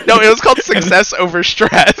 Happiness and no, it was called Success Over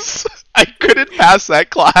Stress. I couldn't pass that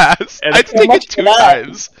class. I had to take it 2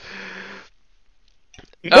 times.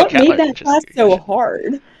 What made that class so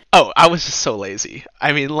hard? Oh, I was just so lazy.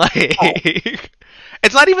 I mean, like,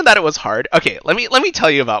 it's not even that it was hard. Okay, let me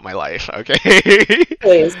tell you about my life. Okay.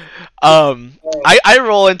 Please. I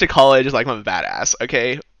roll into college like I'm a badass.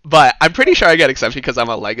 Okay, but I'm pretty sure I got accepted because I'm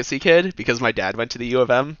a legacy kid because my dad went to the U of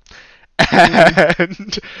M,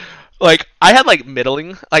 and like I had like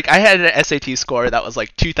middling. Like I had an SAT score that was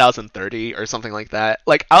like 2030 or something like that.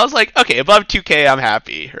 Like I was like, okay, above 2K, I'm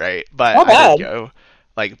happy, right? But I didn't go.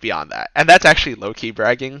 like beyond that. And that's actually low key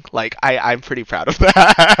bragging. Like I'm pretty proud of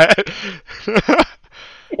that.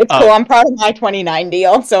 It's cool. I'm proud of my 2090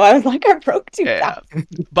 also. I was like, I broke 2000. Yeah.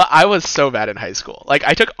 But I was so bad in high school. Like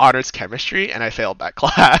I took honors chemistry and I failed that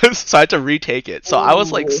class. So I had to retake it. So I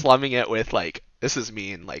was like Ooh. slumming it with like this is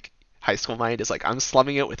mean like high school mind is like I'm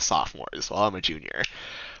slumming it with sophomores while I'm a junior.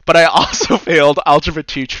 But I also failed algebra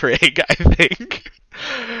 2 trig, I think.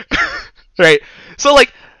 Right. So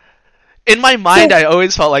like in my mind, I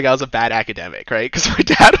always felt like I was a bad academic, right? Because my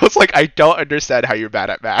dad was like, "I don't understand how you're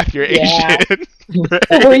bad at math. You're Yeah. Asian."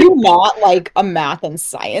 So were you not like a math and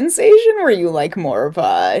science Asian? Were you like more of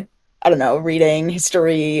a, I don't know, reading,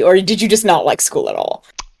 history, or did you just not like school at all?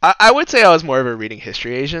 I would say I was more of a reading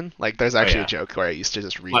history Asian. Like, there's actually yeah. a joke where I used to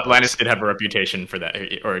just read. Linus books. did have a reputation for that.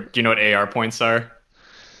 Or do you know what AR points are?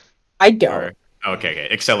 I don't. Or, okay,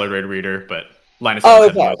 accelerated reader, but Linus Oh, always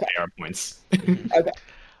had the okay, most okay. AR points.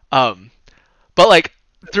 Okay. But like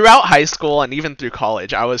throughout high school and even through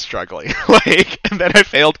college, I was struggling. Like, and then I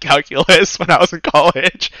failed calculus when I was in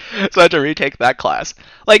college, so I had to retake that class.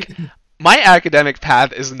 Like, my academic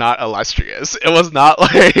path is not illustrious. It was not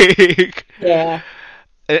like Yeah.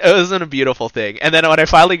 it wasn't a beautiful thing. And then when I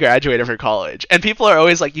finally graduated from college, and people are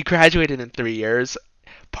always like, "You graduated in 3 years."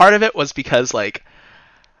 Part of it was because like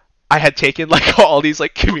I had taken like all these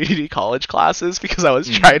like community college classes because I was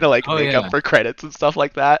trying to like Oh, make yeah. up for credits and stuff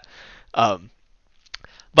like that.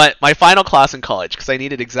 But my final class in college, because I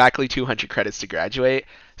needed exactly 200 credits to graduate,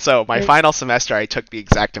 so my final semester I took the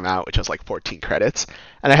exact amount, which was like 14 credits,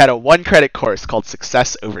 and I had a 1 credit course called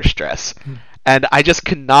Success Over Stress. And I just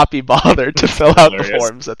could not be bothered to fill out the Hilarious.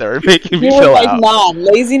 forms that they were making me You were fill like, out. nah,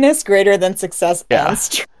 laziness greater than success Yeah. and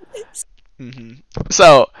stress.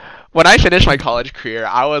 So when I finished my college career,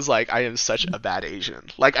 I was like, I am such a bad Asian.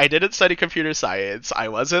 Like, I didn't study computer science. I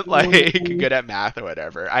wasn't like good at math or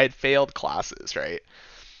whatever. I had failed classes, right?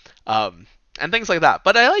 And things like that.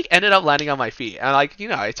 But I like ended up landing on my feet. And like,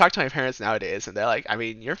 I talk to my parents nowadays, and they're like, I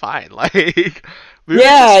mean, you're fine. Like, we were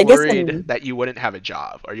Yeah, I just guess worried that you wouldn't have a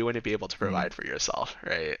job or you wouldn't be able to provide for yourself,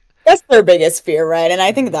 right? That's their biggest fear, right? And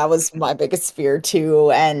I think that was my biggest fear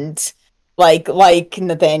too. And like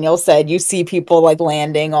Nathaniel said, you see people like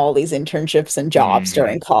landing all these internships and jobs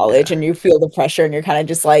during college, and you feel the pressure, and you're kind of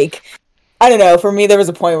just like, I don't know. For me, there was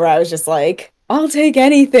a point where I was just like, I'll take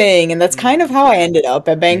anything, and that's kind of how I ended up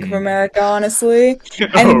at Bank of America, honestly.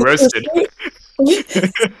 And Roasted.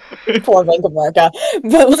 Poor Bank of America,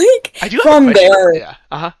 but like I do have from a question. there, Yeah.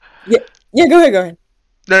 Uh-huh. yeah, go ahead.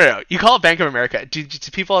 No. You call it Bank of America. Do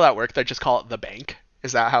people that work there just call it the bank?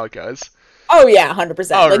 Is that how it goes? Oh yeah,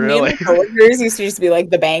 100%. Oh, Like me really? and my coworkers used to just be like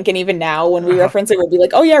the bank, and even now when we reference it, we'll be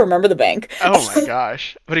like, "Oh yeah, remember the bank?" Oh my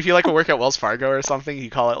gosh. But if you like work at Wells Fargo or something, you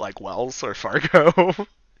call it like Wells or Fargo.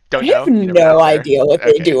 Don't I know. have You never no worked there? idea what they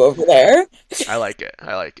Okay. do over there. I like it.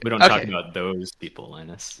 We don't talk about those people,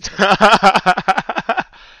 Linus.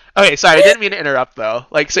 Okay, sorry, I didn't mean to interrupt though.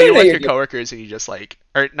 Like, so No, you're no, with you're your good. coworkers and you just like,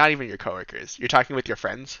 or not even your coworkers. You're talking with your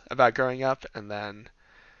friends about growing up, and then.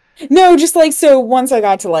 No, just like so once I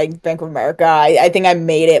got to like Bank of America, I think I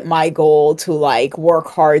made it my goal to like work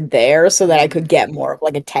hard there so that I could get more of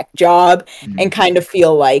like a tech job and kind of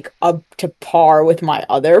feel like up to par with my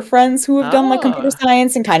other friends who have done like computer Ah.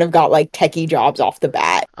 science and kind of got like techie jobs off the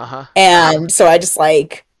bat. Uh-huh. And so I just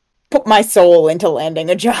like put my soul into landing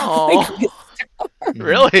a job like, Oh,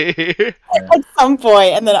 really? at some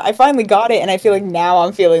point, and then I finally got it, and I feel like now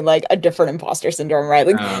I'm feeling like a different imposter syndrome, right?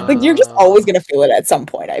 Like you're just always gonna feel it at some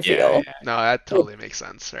point, I feel. No, that totally makes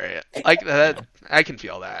sense, right? Like that, I can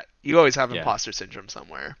feel that. You always have Yeah. imposter syndrome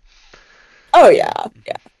somewhere. Oh yeah.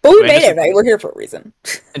 But we Wait, made just- it, right? We're here for a reason.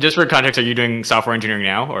 And just for context, are you doing software engineering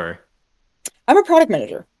now, or? I'm a product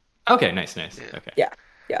manager. Okay, nice. Yeah. Okay. Yeah.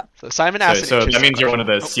 So Simon asked. So an that interesting means you're one of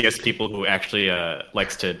the question. CS people who actually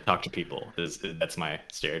likes to talk to people. That's my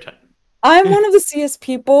stereotype. I'm one of the CS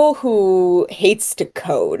people who hates to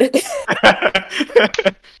code.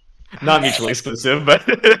 Not mutually exclusive, but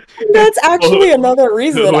That's actually another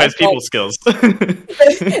reason who that I has people felt skills.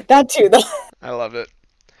 that too, though. I love it.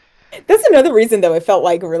 That's another reason, though, it felt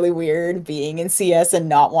like really weird being in CS and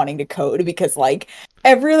not wanting to code because, like,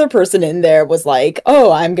 every other person in there was like, oh,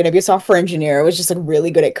 I'm going to be a software engineer. I was just like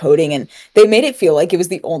really good at coding. And they made it feel like it was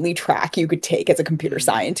the only track you could take as a computer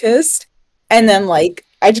scientist. And then, like,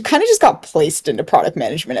 I just kind of just got placed into product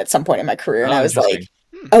management at some point in my career. And I was like,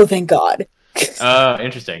 oh, thank God.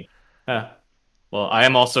 Interesting. Well, I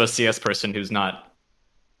am also a CS person who's not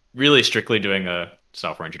really strictly doing a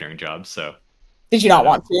software engineering job, so. Did you not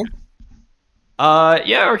want to?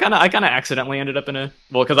 Yeah, I kind of accidentally ended up in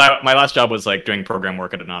because my last job was like doing program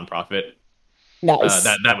work at a nonprofit. Nice.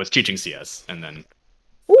 That was teaching CS, and then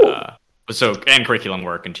Ooh. and curriculum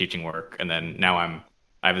work and teaching work, and then now I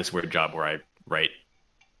have this weird job where I write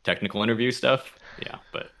technical interview stuff. Yeah,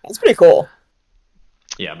 but That's pretty cool.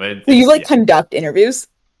 yeah, but So you like conduct interviews?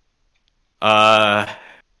 my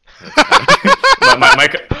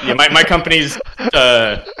company's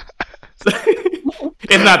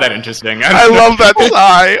it's not that interesting. I love that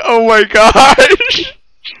sigh. Oh my gosh.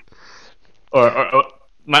 or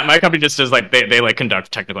my company just does like they like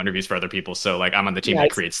conduct technical interviews for other people. So like I'm on the team that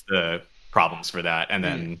Nice. creates the problems for that, and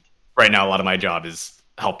then right now a lot of my job is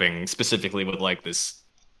helping specifically with like this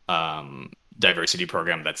diversity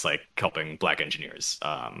program that's like helping Black engineers,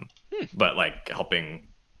 but like helping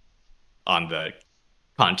on the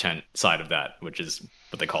content side of that, which is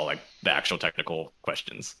what they call like the actual technical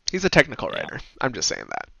questions. He's a technical writer. I'm just saying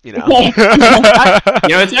that, you know. You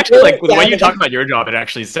know, it's actually like the way you talk about your job, it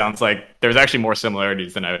actually sounds like there's actually more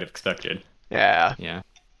similarities than I would have expected. Yeah, Yeah.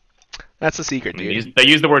 that's the secret, I dude. mean, they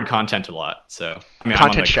use the word content a lot, so I mean, Content I'm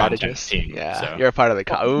on the strategist. content team, Yeah, so. you're a part of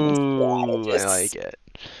the. Ooh, I strategist. like it.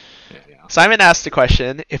 Yeah. Simon asked the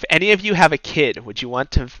question: if any of you have a kid, would you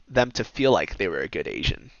want them to feel like they were a good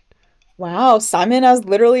Asian? Wow, Simon, I was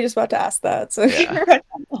literally just about to ask that. So Yeah. you're right.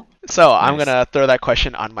 So I'm Nice. gonna throw that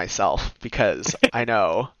question on myself because I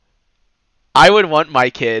know I would want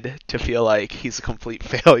my kid to feel like he's a complete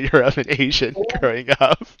failure of an Asian growing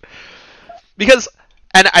up. Because,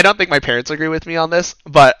 and I don't think my parents agree with me on this,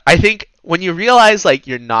 but I think when you realize like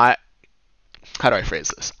you're not, how do I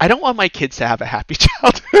phrase this? I don't want my kids to have a happy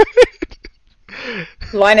childhood.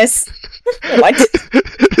 Linus, what?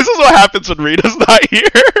 This is what happens when Rita's not here.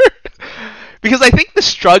 Because I think the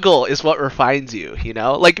struggle is what refines you, you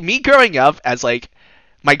know? Like me growing up as like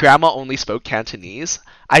my grandma only spoke Cantonese,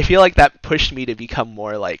 I feel like that pushed me to become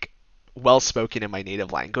more like well spoken in my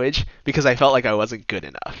native language because I felt like I wasn't good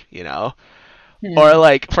enough, you know? Or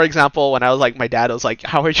like for example, when I was like my dad was like,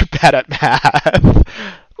 "How are you bad at math?"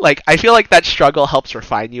 Like I feel like that struggle helps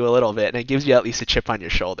refine you a little bit and it gives you at least a chip on your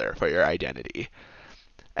shoulder for your identity.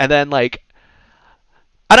 And then like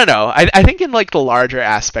I don't know. I think in like the larger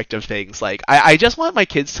aspect of things, like I just want my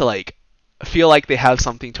kids to like feel like they have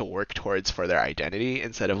something to work towards for their identity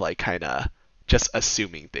instead of like kind of just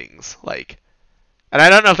assuming things. Like, and I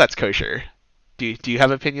don't know if that's kosher. Do you have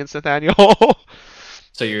opinions, Nathaniel?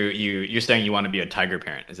 So you're saying you want to be a tiger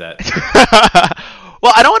parent? Is that?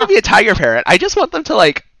 Well, I don't want to be a tiger parent. I just want them to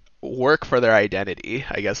like work for their identity,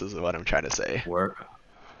 I guess is what I'm trying to say. Work.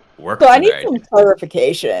 So I for need their some identity.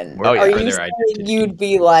 clarification. Oh, yeah. Are For you their saying identity. you'd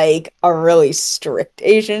be like a really strict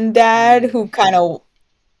Asian dad who kind of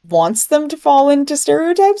wants them to fall into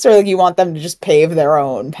stereotypes, or like you want them to just pave their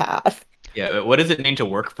own path? Yeah. What does it mean to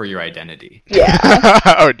work for your identity? Yeah,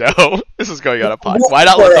 Oh no, this is going on a pod. Work Why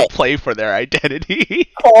not for let them it. play for their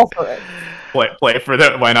identity? call for it. Play for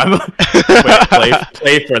the why not?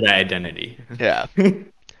 play for the identity. Yeah,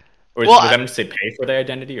 Or Well, would them say pay for their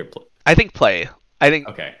identity or play? I think play. I think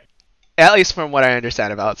Okay. at least from what I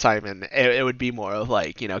understand about Simon, it would be more of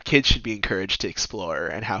like, you know, kids should be encouraged to explore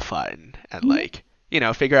and have fun and like, you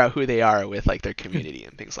know, figure out who they are with like their community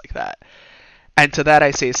and things like that. And to that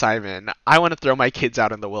I say, Simon, I want to throw my kids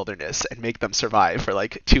out in the wilderness and make them survive for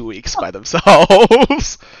like 2 weeks by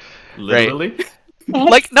themselves. Literally.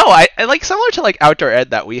 Like, no, I like similar to like outdoor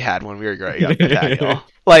ed that we had when we were growing up, Nathaniel.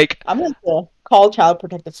 Like, I'm going to call Child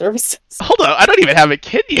Protective Services. hold on, I don't even have a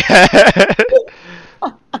kid yet.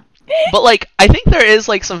 But like I think there is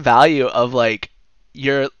like some value of like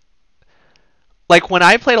your like when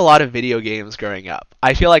I played a lot of video games growing up,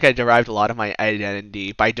 I feel like I derived a lot of my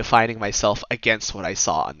identity by defining myself against what I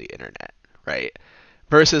saw on the internet, right?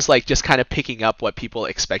 Versus like just kind of picking up what people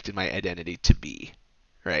expected my identity to be,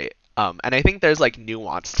 right? And I think there's like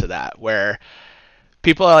nuance to that where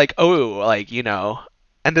people are like, oh, like, you know,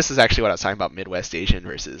 and this is actually what I was talking about, Midwest Asian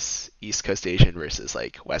versus East Coast Asian versus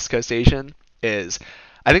like West Coast Asian, is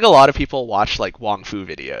I think a lot of people watch like Wong Fu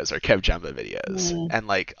videos or Kev Jumba videos and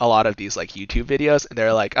like a lot of these like YouTube videos and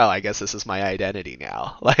they're like, oh, I guess this is my identity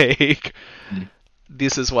now. Like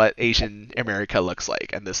this is what Asian America looks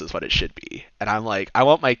like and this is what it should be. And I'm like, I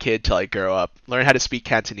want my kid to like grow up, learn how to speak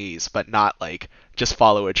Cantonese, but not like just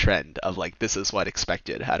follow a trend of like this is what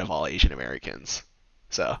expected out of all Asian Americans.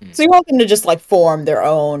 So So you want them to just like form their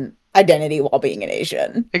own identity while being an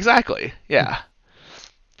Asian. exactly. Yeah.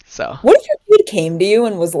 So What if your kid came to you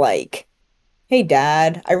and was like, "Hey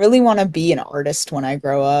dad, I really want to be an artist when I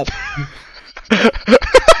grow up."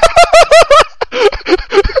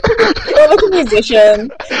 Or like a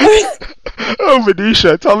musician. oh,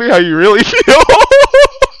 Manisha, tell me how you really feel.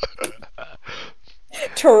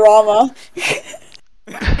 Trauma.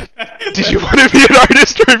 Did you want to be an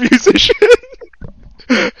artist or a musician?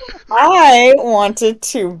 I wanted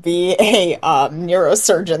to be a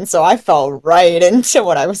neurosurgeon, so I fell right into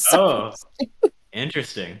what I was Oh, supposed.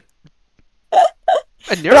 interesting.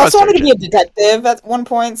 A But I also wanted to be a neurosurgeon. detective at one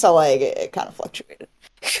point, so like it kind of fluctuated.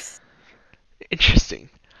 Interesting.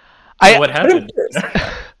 So I what But I'm happened?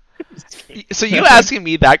 curious. so you asking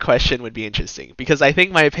me that question would be interesting because I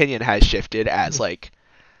think my opinion has shifted as like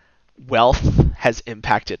wealth has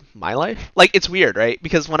impacted my life. Like it's weird, right?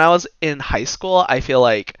 Because when I was in high school, I feel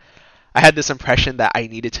like I had this impression that I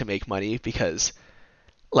needed to make money because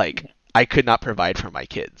like I could not provide for my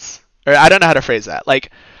kids. Or I don't know how to phrase that.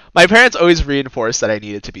 Like my parents always reinforced that I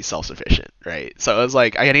needed to be self-sufficient, right? So it was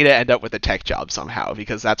like I need to end up with a tech job somehow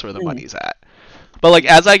because that's where the Mm. money's at. But like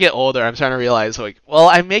as I get older, I'm starting to realize like, well,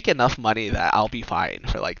 I make enough money that I'll be fine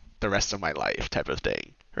for like the rest of my life type of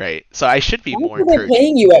thing, right? So I should be How much more are they encouraging.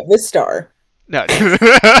 paying you at Vistar? No.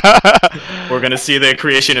 We're gonna see the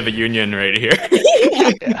creation of a union right here.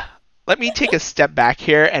 Yeah. Yeah. Let me take a step back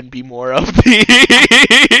here and be more of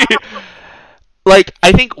the like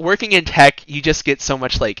I think working in tech you just get so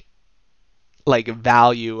much like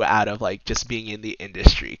value out of like just being in the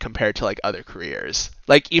industry compared to like other careers.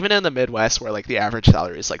 Like even in the Midwest where like the average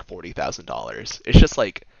salary is like $40,000. It's just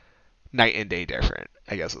like night and day different,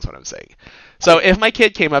 I guess is what I'm saying. So if my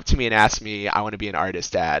kid came up to me and asked me I want to be an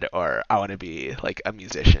artist dad or I want to be like a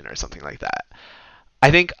musician or something like that,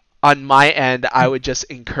 I think on my end I would just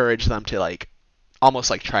encourage them to like almost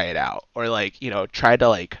like try it out or like, try to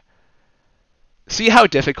like see how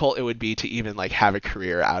difficult it would be to even like have a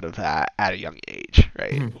career out of that at a young age,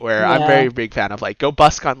 right? Where I'm Yeah. very big fan of like go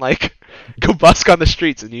busk on like go busk on the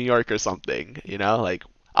streets in New York or something, like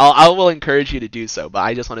I will encourage you to do so, but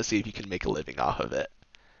I just want to see if you can make a living off of it.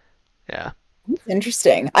 Yeah. That's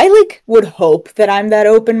interesting. I like would hope that I'm that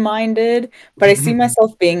open-minded, but I see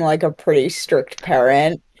myself being like a pretty strict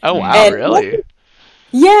parent. Oh Mm. wow, And really?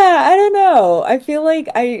 yeah, I don't know. I feel like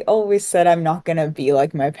I always said I'm not gonna be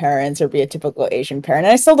like my parents or be a typical Asian parent.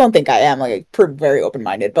 And I still don't think I am. Like, very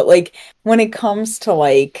open-minded. But like when it comes to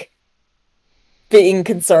like being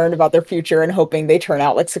concerned about their future and hoping they turn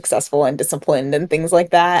out like successful and disciplined and things like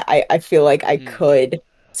that, I feel like I Mm. could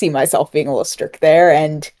see myself being a little strict there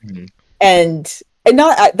Mhm. and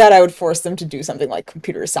not that I would force them to do something like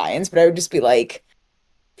computer science, but I would just be like,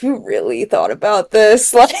 "Have you really thought about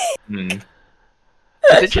this?" Like, Mm.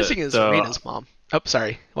 What's So, interesting is so Rena's mom. Oh,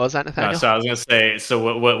 sorry. What was that, no, Nathaniel? so I was gonna say,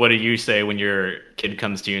 so what do you say when your kid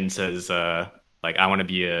comes to you and says, like I want to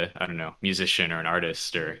be a, I don't know, musician or an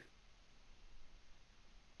artist or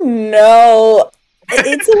no,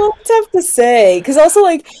 it's a little tough to say because also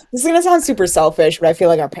like this is gonna sound super selfish, but I feel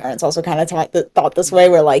like our parents also kind of thought this way,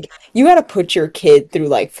 where like you got to put your kid through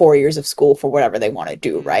like 4 years of school for whatever they want to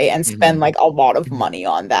do, right? And spend Mhm. like a lot of money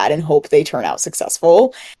on that and hope they turn out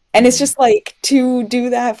successful. And it's Mhm. just like to do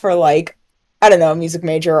that for like I don't know, a music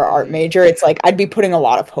major or art major, it's like I'd be putting a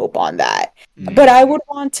lot of hope on that. But Mhm. I would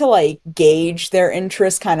want to like gauge their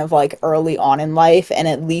interest kind of like early on in life and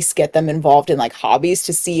at least get them involved in like hobbies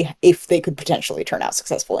to see if they could potentially turn out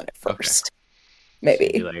successful in it Okay. first. So you'd be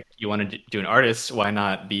Maybe. like, you want to do an artist? Why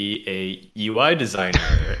not be a UI designer?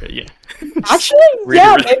 Yeah. Just Actually,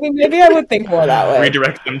 yeah, redirect, maybe I would think more that way.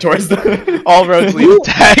 redirect them towards the. All roads lead to You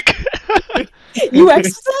tech.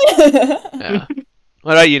 UX design? Yeah.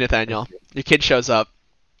 What about you, Nathaniel? Your kid shows up.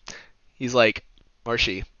 He's like, or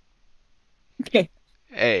she,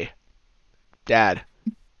 hey, dad.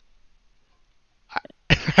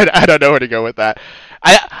 I don't know where to go with that.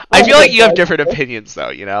 I Oh feel like my you have God. different opinions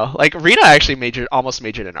though, Like Rena actually almost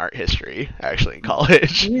majored in art history actually in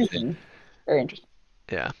college. Hmm. Very interesting.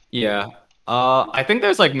 Yeah. Yeah. I think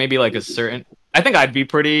there's like maybe like a certain. I think I'd be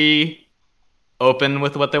pretty open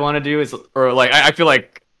with what they want to do. Is or like I feel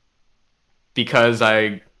like because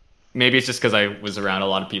I maybe it's just because I was around a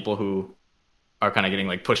lot of people who are kind of getting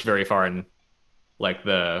like pushed very far in like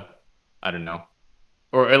the I don't know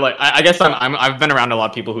or like I guess I've been around a lot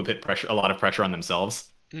of people who put pressure a lot of pressure on themselves.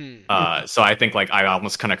 Mm. So I think like I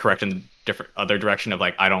almost kind of correct in different other direction of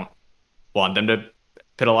like I don't want them to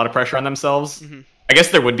put a lot of pressure on themselves. Hmm. I guess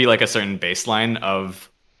there would be like a certain baseline of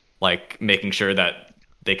like making sure that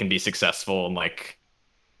they can be successful and like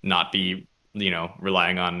not be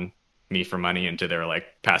relying on me for money into their like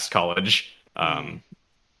past college. Mm.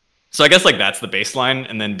 So I guess like that's the baseline,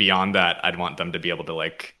 and then beyond that, I'd want them to be able to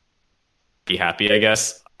like be happy. I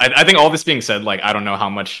guess I think all this being said, like I don't know how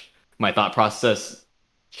much my thought process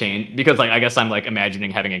changed because like I guess I'm like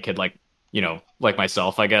imagining having a kid like like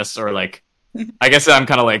myself, I guess, or like I guess I'm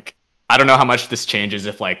kind of like I don't know how much this changes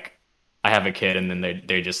if like I have a kid and then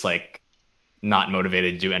they're just like not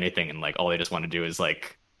motivated to do anything and like all they just want to do is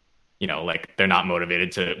like like they're not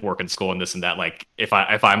motivated to work in school and this and that. Like if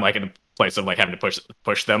I'm like in a place of like having to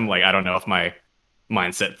push them, like I don't know if my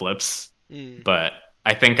mindset flips. But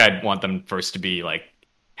I think I'd want them first to be like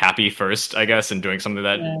happy first, I guess, and doing something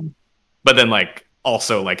that. Yeah. But then like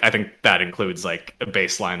also like I think that includes like a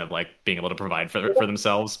baseline of like being able to provide for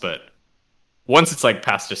themselves. But once it's like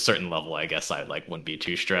past a certain level, I guess I like wouldn't be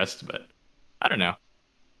too stressed. But I don't know.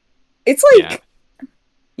 It's like.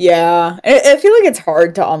 Yeah, I feel like it's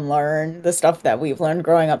hard to unlearn the stuff that we've learned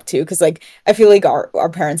growing up too, because like I feel like our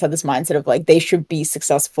parents had this mindset of like they should be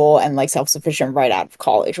successful and like self-sufficient right out of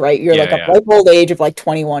college, right? You're like a ripe old age of like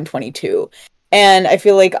 21, 22. And I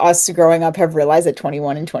feel like us growing up have realized that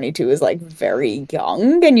 21 and 22 is like very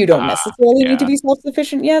young and you don't necessarily need to be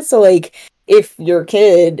self-sufficient yet. So like if your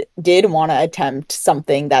kid did want to attempt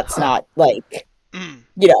something that's not like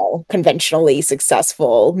conventionally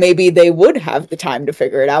successful, maybe they would have the time to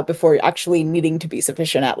figure it out before actually needing to be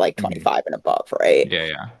sufficient at like 25 and above, right?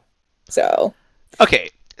 Yeah. So. Okay,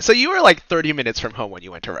 so you were like 30 minutes from home when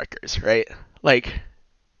you went to Rutgers, right? Like,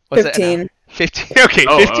 was 15. It 15. Okay,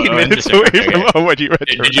 15 minutes away from home when you went to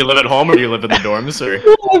Rutgers. Did you live at home or do you live in the dorms? Or?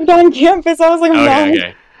 I lived on campus. I was like,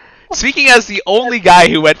 okay. Speaking as the only guy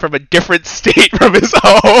who went from a different state from his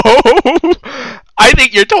home, I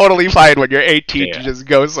think you're totally fine when you're 18 to just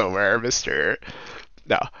go somewhere, Mr.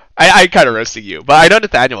 No, I kind of roasting you, but I know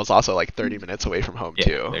Nathaniel's also like 30 minutes away from home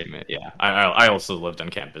too. 30 minutes, yeah. I also lived on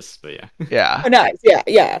campus, but yeah. Yeah. Oh, nice.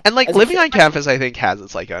 Yeah. And like living on campus, I think has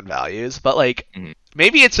its like own values, but like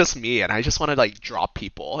maybe it's just me, and I just want to like drop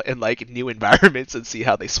people in like new environments and see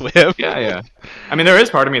how they swim. Yeah. I mean, there is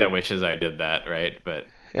part of me that wishes I did that, right? But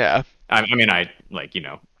yeah. I mean, I like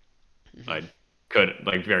I could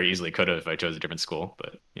like very easily could have if I chose a different school,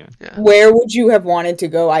 but yeah. Where would you have wanted to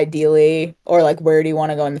go ideally, or like where do you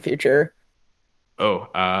want to go in the future? Oh,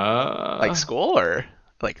 like school or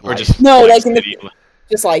like or just no, like in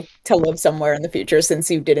just like to live somewhere in the future since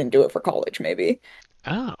you didn't do it for college, maybe.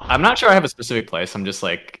 Oh, I'm not sure I have a specific place. I'm just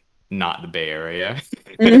like not the Bay Area.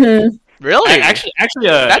 Really? Actually,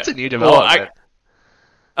 that's a new development.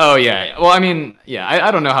 Oh yeah. Well, I mean, yeah.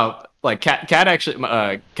 I don't know how. Like Kat actually,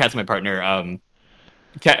 Kat's my partner.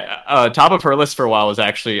 Top of her list for a while was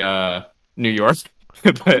actually New York,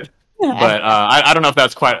 but I don't know if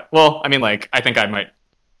that's quite. Well, I mean, like I think I might.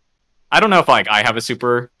 I don't know if like I have a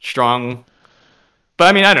super strong. But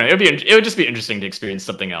I mean, I don't know. It would just be interesting to experience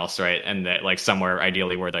something else, right? And that like somewhere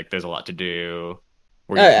ideally where like there's a lot to do.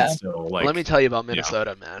 Where you can still, like, let me tell you about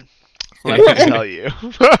Minnesota, man. Let me tell you.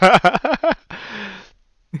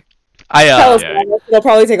 It'll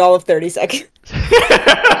probably take all of 30 seconds.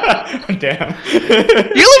 Damn.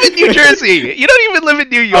 You live in New Jersey. You don't even live in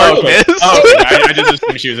New York, Miss. Okay. I just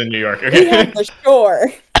assumed she was in New York. Okay. We have the shore.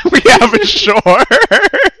 We have a shore.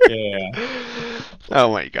 Yeah.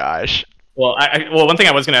 Oh my gosh. Well, one thing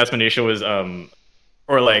I was going to ask Manisha was,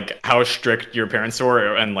 or like how strict your parents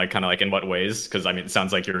were, and like kind of like in what ways? Because I mean, it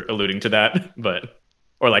sounds like you're alluding to that, but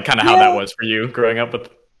or like kind of how that was for you growing up with.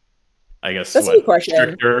 I guess that's a good question.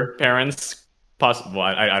 Stricter parents, possible.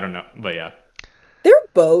 I don't know, but yeah, they're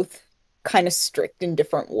both kind of strict in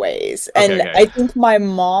different ways, and I think my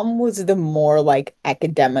mom was the more like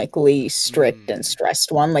academically strict and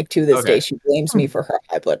stressed one. Like to this day, she blames me for her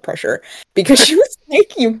high blood pressure because she was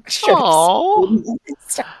like, "You should."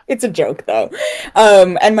 It's a joke though,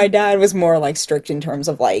 and my dad was more like strict in terms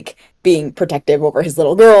of like being protective over his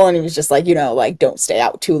little girl, and he was just like, like don't stay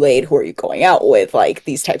out too late, who are you going out with, like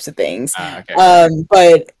these types of things.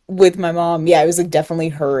 But with my mom, it was like definitely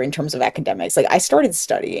her in terms of academics. Like I started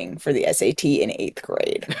studying for the SAT in 8th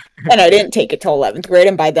grade and I didn't take it till 11th grade,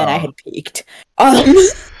 and by then I had peaked.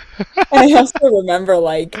 I also remember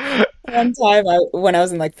like one time when I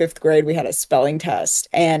was in like 5th grade, we had a spelling test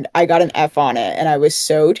and I got an F on it, and I was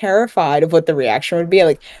so terrified of what the reaction would be. I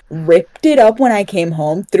like ripped it up when I came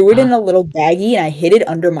home, threw it in a little baggie, and I hid it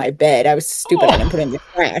under my bed. I was stupid. I didn't put it in the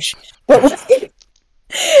trash. But like,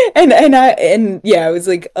 and it was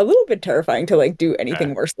like a little bit terrifying to like do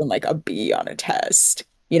anything worse than like a B on a test,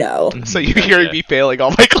 So you're hearing me failing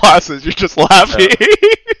all my classes, you're just laughing.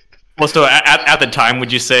 Well, so at the time,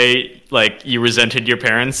 would you say like you resented your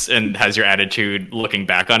parents, and has your attitude looking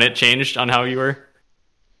back on it changed on how you were?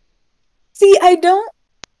 See, I don't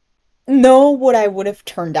know what I would have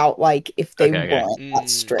turned out like if they weren't that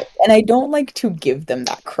strict, and I don't like to give them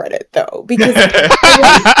that credit though, because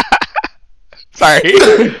sorry.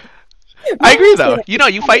 I agree though.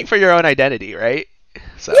 You fight for your own identity, right?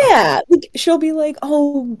 So. Yeah, like she'll be like,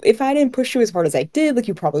 "Oh, if I didn't push you as hard as I did, like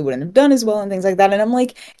you probably wouldn't have done as well," and things like that. And I'm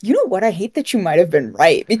like, you know what? I hate that you might have been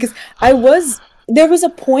right, because there was a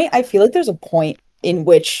point. I feel like there's a point in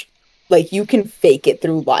which like you can fake it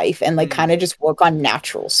through life and like Mm. kind of just work on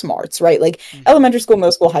natural smarts, right? Like Mhm. elementary school,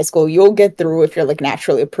 middle school, high school, you'll get through if you're like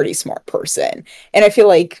naturally a pretty smart person. And I feel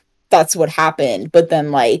like that's what happened. But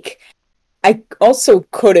then like I also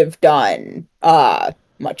could have done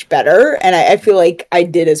much better. And I feel like I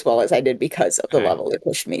did as well as I did because of the Okay. level it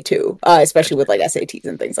pushed me to, especially with like SATs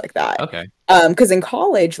and things like that. Okay. Because in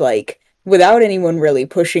college, like without anyone really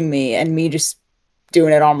pushing me and me just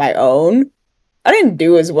doing it on my own, I didn't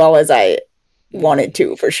do as well as I wanted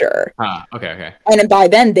to, for sure. Okay. And by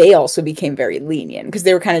then, they also became very lenient because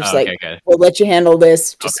they were kind of just like, Okay. "We'll let you handle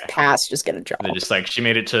this. Just Okay. pass. Just get a job." They're just like, she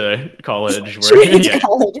made it to college. She Where, went to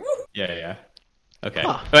college. yeah. Okay.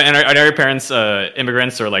 Huh. And are your parents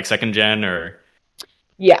immigrants or like second gen or?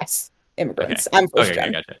 Yes, immigrants. I'm first Okay,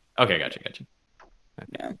 gen. gotcha. Okay, gotcha.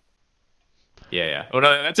 Yeah. Yeah. Well,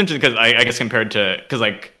 no, that's interesting because I guess compared to because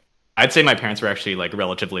like I'd say my parents were actually like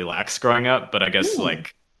relatively lax growing up, but I guess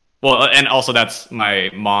like well, and also that's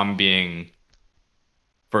my mom being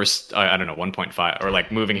first. I don't know 1.5 or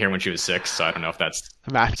like moving here when she was 6. So I don't know if that's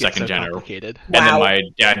The math gets second so gen or- complicated. and then Wow. my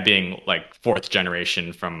dad being like 4th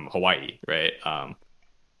generation from Hawaii, right?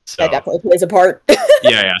 So That definitely plays a part.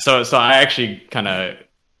 yeah. So I actually kind of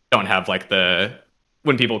don't have like the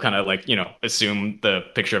when people kind of like assume the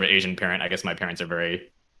picture of an Asian parent. I guess my parents are a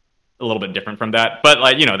little bit different from that, but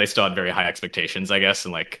like they still had very high expectations, I guess.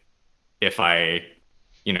 And like if I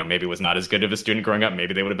maybe was not as good of a student growing up,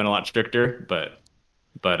 maybe they would have been a lot stricter. But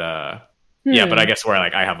yeah. But I guess where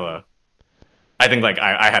like I think like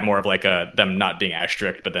I had more of like them not being as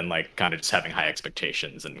strict, but then like kind of just having high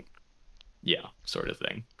expectations and yeah, sort of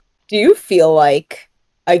thing. Do you feel like,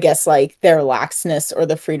 I guess, like their laxness or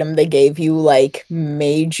the freedom they gave you, like,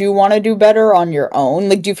 made you want to do better on your own?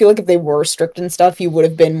 Like, do you feel like if they were strict and stuff, you would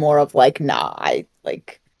have been more of like, nah, I'm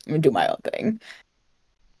gonna do my own thing?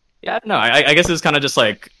 Yeah, no, I guess it's kind of just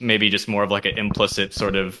like maybe just more of like an implicit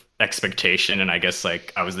sort of expectation, and I guess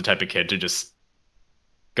like I was the type of kid to just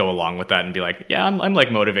go along with that and be like, yeah, I'm like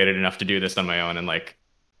motivated enough to do this on my own, and like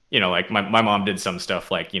like my mom did some stuff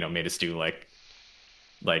like made us do like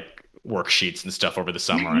worksheets and stuff over the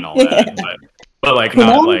summer and all that, but like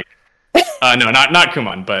not like no, not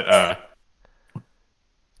Kumon, but I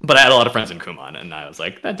had a lot of friends in Kumon, and I was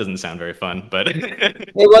like, that doesn't sound very fun, but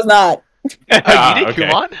It was not. Oh, you did okay.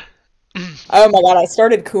 Kumon? Oh my god, I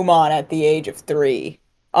started Kumon at the age of 3.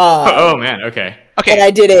 Oh man, okay. Okay. And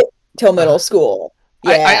I did it till middle school.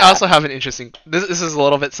 Yeah. I also have an interesting. This is a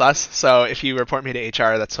little bit sus. So if you report me to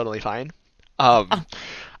HR, that's totally fine. I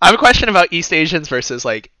have a question about East Asians versus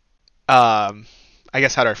like, I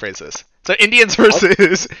guess how do I phrase this? So Indians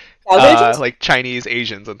versus South Asians? like Chinese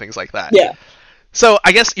Asians and things like that. Yeah. So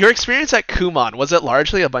I guess your experience at Kumon, was it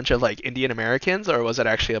largely a bunch of like Indian Americans, or was it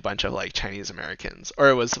actually a bunch of like Chinese Americans, or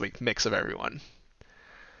it was like mix of everyone?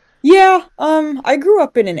 Yeah, I grew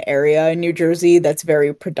up in an area in New Jersey that's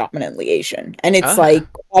very predominantly Asian, and it's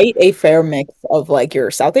like quite a fair mix of like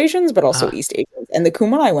your South Asians, but also East Asians. And the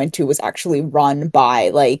Kumon I went to was actually run by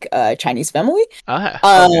like a Chinese family.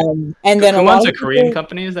 And then a lot Kumon's of a Korean people-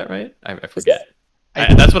 company, is that right? I forget.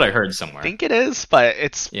 I That's what I heard somewhere. I think it is, but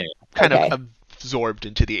it's Yeah. kind Okay. of absorbed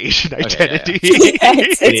into the Asian yeah, identity. Yeah,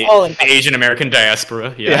 it's all in. The Asian American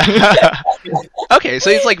diaspora. Yeah. Yeah. Okay, so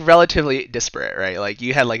it's like relatively disparate, right? Like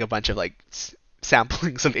you had like a bunch of like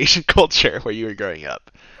samplings of Asian culture where you were growing up.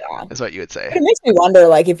 Yeah. Is what you would say. It makes me wonder,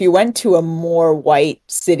 like, if you went to a more white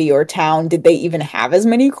city or town, did they even have as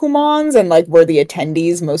many Kumons? And like, were the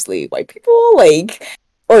attendees mostly white people? Like,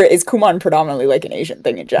 or is Kumon predominantly like an Asian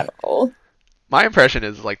thing in general? My impression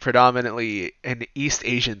is like predominantly an East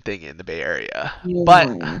Asian thing in the Bay Area.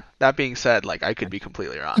 But that being said, like I could be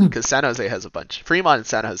completely wrong because San Jose has a bunch. Fremont and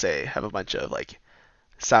San Jose have a bunch of like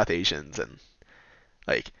South Asians and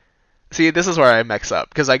like. See, this is where I mix up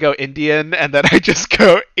because I go Indian and then I just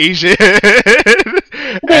go Asian.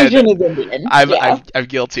 Asian is Indian. I'm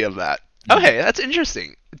guilty of that. Okay, that's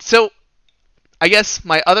interesting. So, I guess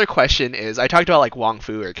my other question is, I talked about like Wong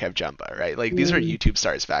Fu or Kev Jumba, right? Like these were YouTube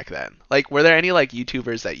stars back then. Like, were there any like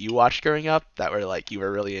YouTubers that you watched growing up that were like you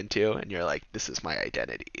were really into, and you're like, this is my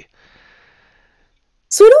identity?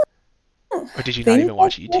 So I don't Or did you not even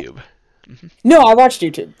watch YouTube? No, I watched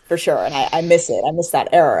YouTube for sure, and I miss it. I miss that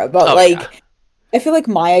era. But yeah. I feel like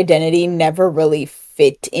my identity never really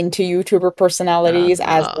fit into YouTuber personalities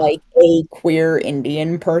as like a queer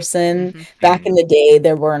Indian person. Back in the day,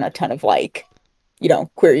 there weren't a ton of like,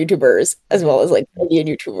 queer YouTubers as well as like Indian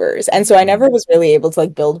YouTubers. And so I never was really able to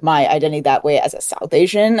like build my identity that way as a South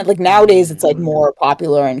Asian. Like nowadays it's like more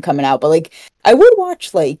popular and coming out, but like I would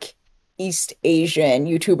watch like East Asian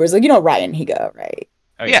YouTubers, like Ryan Higa, right?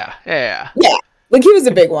 Oh, yeah. Like, he was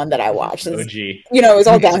a big one that I watched. It was, OG. you know, it was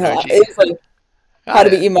all He's an downhill. OG. It was like How to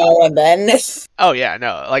Be Emo, and then Oh yeah,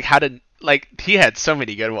 no, like how to like he had so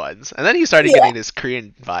many good ones, and then he started Yeah. getting this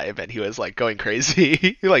Korean vibe, and he was like going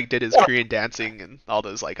crazy. He like did his Yeah. Korean dancing and all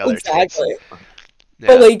those like other skits. exactly. Yeah.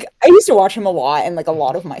 But like, I used to watch him a lot, and like a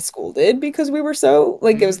lot of my school did because we were so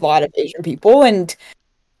like it was a lot of Asian people, and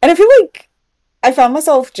I feel like I found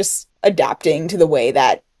myself just adapting to the way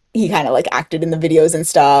that he kind of like acted in the videos and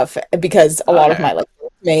stuff because a lot of Okay. my like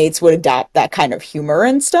mates would adapt that kind of humor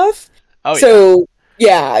and stuff. Oh yeah. So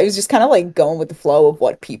yeah, I was just kind of like going with the flow of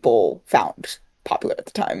what people found popular at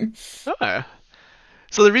the time. Okay.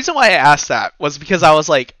 So the reason why I asked that was because I was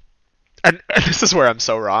like, and this is where I'm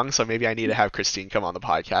so wrong. So maybe I need to have Christine come on the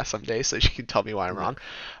podcast someday so she can tell me why I'm wrong.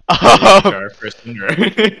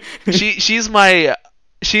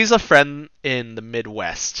 She's a friend in the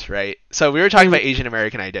Midwest, right? So we were talking about Asian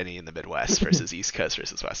American identity in the Midwest versus East Coast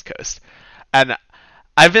versus West Coast, and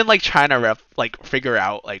I've been like trying to figure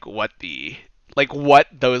out like what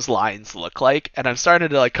those lines look like, and I'm starting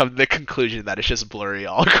to like come to the conclusion that it's just blurry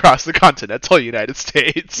all across the continental United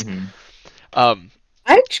States. Mm-hmm.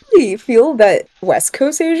 I actually feel that West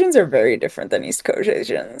Coast Asians are very different than East Coast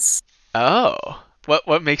Asians. Oh,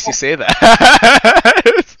 what makes you say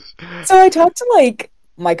that? So I talked to like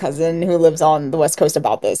my cousin who lives on the West Coast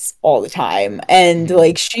about this all the time, and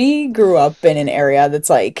like she grew up in an area that's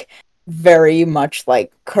like very much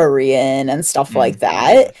like Korean and stuff like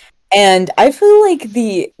that. And I feel like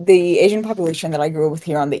the Asian population that I grew up with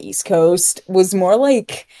here on the East Coast was more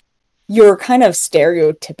like your kind of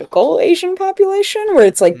stereotypical Asian population, where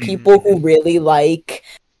it's like people who really like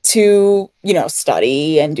to, you know,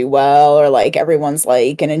 study and do well, or like everyone's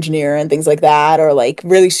like an engineer and things like that, or like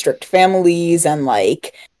really strict families and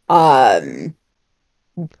like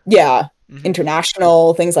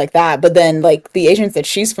international things like that. But then like the Asians that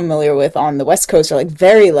she's familiar with on the West Coast are like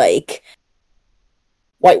very like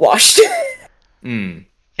whitewashed.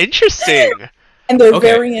 Interesting. And they're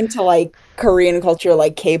very into like Korean culture,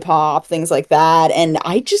 like K-pop, things like that. And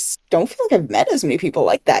I just don't feel like I've met as many people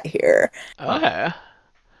like that here. Okay.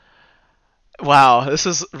 Wow, this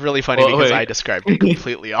is really funny because I described it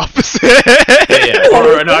completely opposite.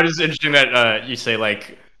 Or no, it's just interesting that you say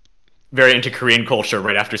like very into Korean culture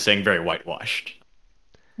right after saying very whitewashed.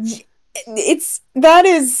 Yeah, and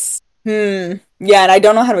I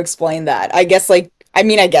don't know how to explain that. I guess I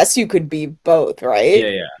guess you could be both, right?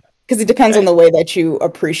 Yeah. Because it depends on the way that you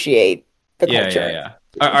appreciate the culture.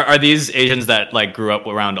 Yeah. Are these Asians that like grew up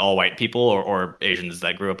around all white people, or Asians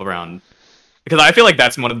that grew up around? Because I feel like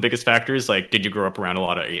that's one of the biggest factors. Like, did you grow up around a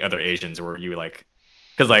lot of other Asians, or were you like?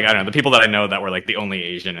 Because like I don't know, the people that I know that were like the only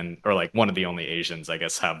Asian or like one of the only Asians, I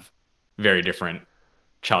guess, have very different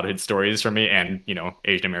childhood stories from me, and you know,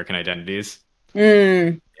 Asian American identities.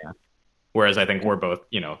 Yeah. Whereas I think we're both,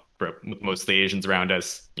 you know, mostly Asians around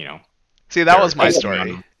us, you know. See, that was my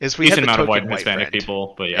story. Is we had the amount of token white Hispanic friend.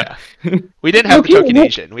 people, but yeah. We didn't have the token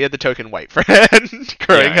Asian. We had the token white friend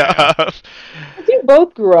growing up. I think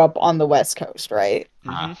both grew up on the West Coast, right?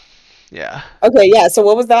 Yeah. Okay, yeah. So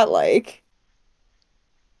what was that like?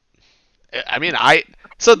 I mean,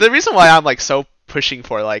 so the reason why I'm like so pushing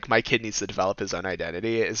for like my kid needs to develop his own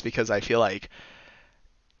identity is because I feel like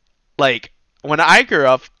when I grew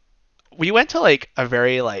up, we went to like a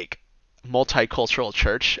very like multicultural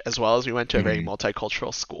church as well as we went to a very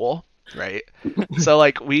multicultural school, right? So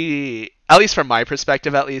like at least from my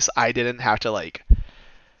perspective, at least I didn't have to like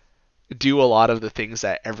do a lot of the things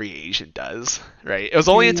that every Asian does, right? It was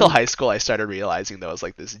only until high school I started realizing there was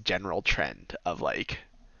like this general trend of like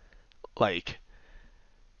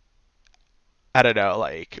I don't know,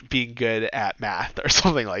 like being good at math or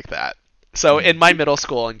something like that. So in my middle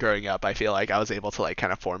school and growing up, I feel like I was able to like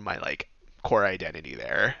kind of form my like core identity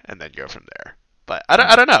there and then go from there. But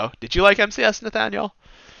I don't know. Did you like MCS, Nathaniel?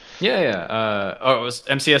 Yeah.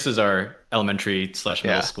 MCS is our elementary /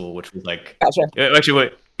 middle school, which was like Gotcha.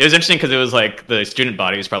 Actually, it was interesting because it was like the student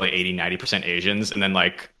body was probably 80-90% Asians, and then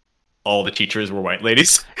like all the teachers were white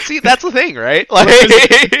ladies. See, that's the thing, right? Like,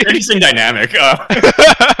 interesting dynamic.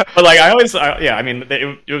 But like I mean,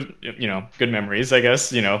 it was you know, good memories, I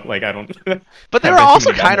guess. You know, like I don't. But they were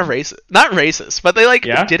also kind of racist, not racist, but they like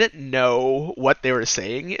didn't know what they were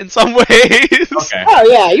saying in some ways. Okay. Oh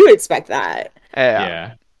yeah, you would expect that.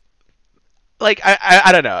 Yeah. Like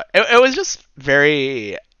I don't know. It was just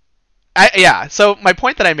very. So my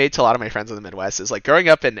point that I made to a lot of my friends in the Midwest is like growing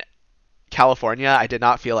up in California, I did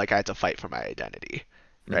not feel like I had to fight for my identity,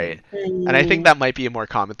 right? And I think that might be a more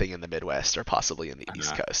common thing in the Midwest or possibly in the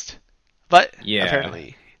East Coast. But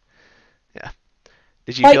apparently,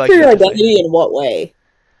 did you fight feel like for you your had to identity in what way?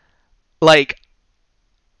 like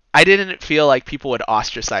I didn't feel like people would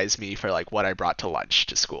ostracize me for like what I brought to lunch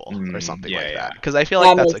to school or something yeah, like yeah. that. Because I feel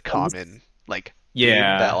like That that's a makes sense. common like theme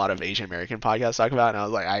Yeah. that a lot of Asian American podcasts talk about, and I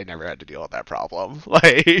was like, I never had to deal with that problem.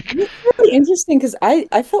 Like, It's really interesting because I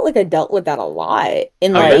felt like I dealt with that a lot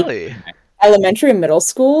in Oh, like really? elementary and middle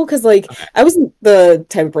school because like Okay. I wasn't the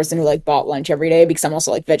type of person who like bought lunch every day because I'm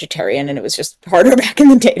also like vegetarian and it was just harder back in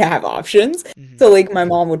the day to have options. Mhm. So like my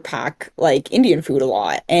mom would pack like Indian food a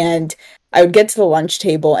lot and I would get to the lunch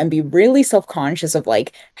table and be really self-conscious of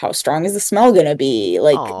like how strong is the smell gonna be?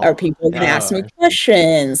 Like Aw, are people gonna yeah. ask me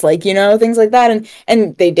questions? Like, things like that.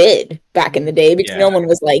 And they did back in the day because no Yeah. one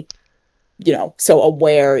was like, so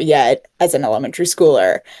aware yet as an elementary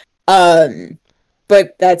schooler.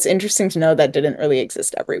 But that's interesting to know that didn't really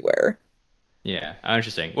exist everywhere. Yeah,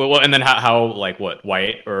 interesting. Well, and then how like what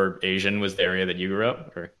white or Asian was the area that you grew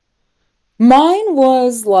up? Or Mine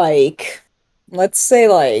was like, let's say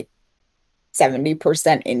like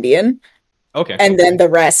 70% Indian, okay, and then the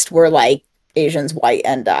rest were like Asians, white,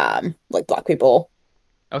 and like black people.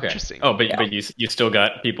 okay. Interesting. Oh, but Yeah. but you still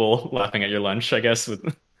got people laughing at your lunch, I guess. With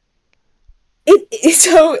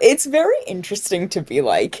So it's very interesting to be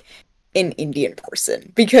like an Indian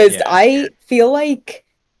person because Yeah. I feel like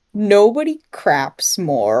nobody craps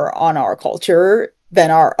more on our culture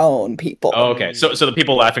than our own people. Oh, okay. So the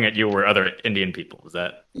people laughing at you were other Indian people. Is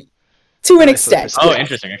that? To an That is so extent. interesting. Oh, yeah.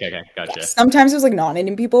 interesting. Okay, gotcha. Yes. Sometimes it was like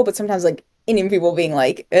non-Indian people, but sometimes like Indian people being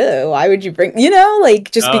like, "Oh, why would you bring?"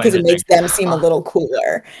 Like just Oh, because it makes interesting. them seem a little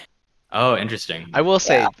cooler. Oh, interesting. I will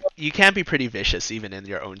say Yeah. you can be pretty vicious even in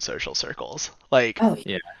your own social circles. Like, Oh,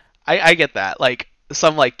 Yeah. I get that. Like,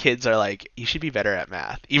 some like kids are like, you should be better at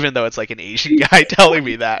math, even though it's like an Asian guy telling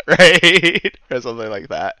me that, right? Or something like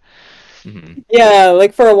that. hmm yeah.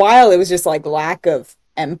 Like for a while, it was just like lack of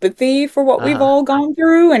empathy for what we've Uh-huh. all gone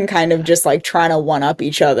through, and kind of just like trying to one up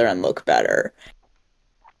each other and look better.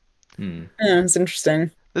 Hmm. Yeah, it's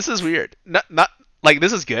interesting. This is weird. Not like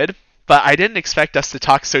this is good, but I didn't expect us to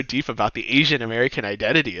talk so deep about the Asian American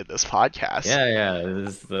identity in this podcast. Yeah.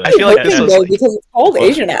 This is the, I feel like Hoping, this was though, like- because it's called Well,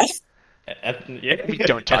 Asian F. yeah. We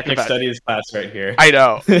don't talk Ethnic about- studies class right here. I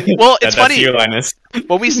know. Well, it's That's funny. you, Linus.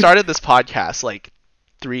 When we started this podcast like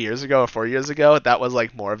 3 years ago or 4 years ago, that was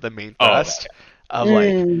like more of the main Oh. thrust of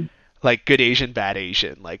like good Asian, bad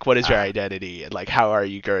Asian. Like, what is your Ah. identity and like how are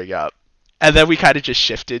you growing up? And then we kind of just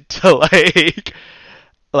shifted to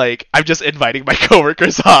like I'm just inviting my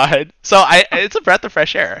coworkers on. So it's a breath of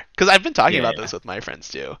fresh air because I've been talking Yeah, about yeah. this with my friends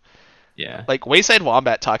too. Yeah. Like Wayside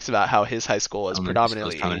Wombat talks about how his high school is Elementary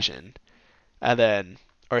predominantly school's kinda- Asian, and then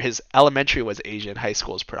or his elementary was Asian, high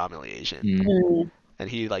school is predominantly Asian, Hmm. and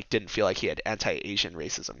he like didn't feel like he had anti-Asian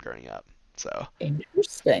racism growing up. So,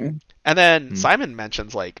 Interesting. and then Hmm. Simon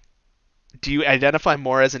mentions like, do you identify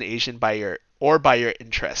more as an Asian by your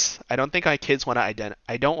interests? I don't think my kids want to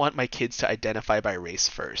I don't want my kids to identify by race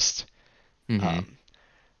first. Mhm.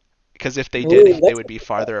 Because if they Ooh, did, they that's would be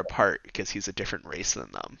farther apart because he's a different race than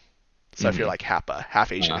them. So if you're Mhm. like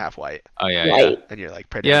half Asian, Uh-huh. half white, Oh yeah. Right. and you're like Yeah,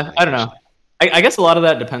 predominantly I don't Asian. know. I guess a lot of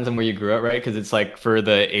that depends on where you grew up, right? Because it's like for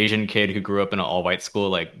the Asian kid who grew up in an all-white school,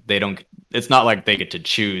 like they don't. It's not like they get to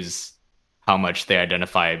choose how much they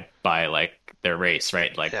identify by like their race,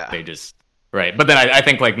 right? Like Yeah. they just right. But then I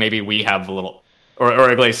think like maybe we have a little,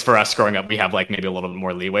 or at least for us growing up, we have like maybe a little bit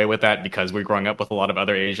more leeway with that because we're growing up with a lot of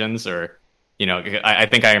other Asians, or I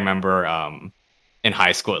think I remember in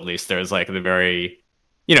high school at least there's like the very,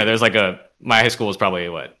 there's like my high school was probably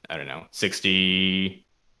what I don't know 60%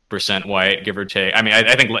 white, give or take. I mean,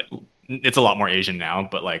 I think it's a lot more Asian now,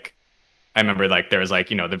 but like I remember like there was like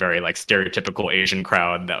the very like stereotypical Asian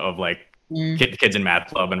crowd of like kids in math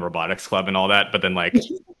club and robotics club and all that. But then like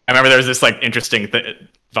I remember there was this like interesting vibe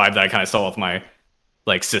that I kind of saw with my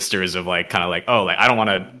like sisters of like kind of like, oh, like I don't want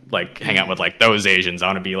to like hang out with like those Asians. I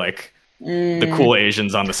want to be like the cool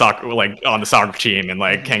Asians on the soccer team and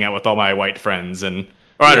like hang out with all my white friends I mean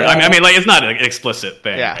like it's not an explicit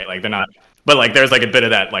thing, Yeah. right? Like they're not, but like there's like a bit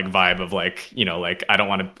of that like vibe of like like I don't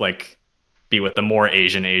want to like be with the more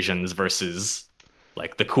Asians versus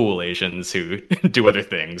like the cool Asians who do other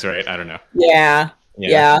things, right? I don't know. Yeah.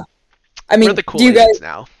 I mean, We're the cool do you guys? Asians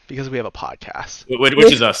now because we have a podcast.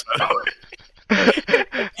 Which is us.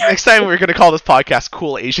 Next time we're gonna call this podcast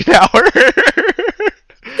 "Cool Asian Hour."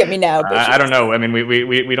 Get me now, bitches. I don't know. I mean,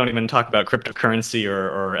 we don't even talk about cryptocurrency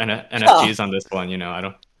or NFTs on this one. I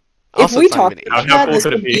don't. If Also, we it's not talk even about Asian. How that, cool this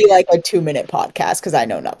could it would be? be like a 2-minute podcast because I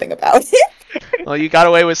know nothing about it. Well, you got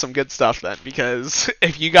away with some good stuff then, because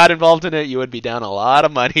if you got involved in it, you would be down a lot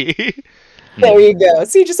of money. There you go.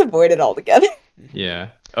 So you just avoid it altogether. Yeah.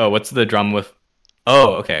 Oh, what's the drum with?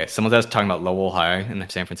 Oh, okay. Someone's talking about Lowell High in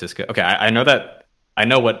San Francisco. Okay, I know that I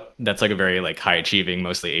know what that's like a very like high achieving,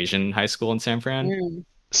 mostly Asian high school in San Fran. Mm.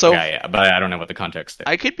 So Yeah, but I don't know what the context there.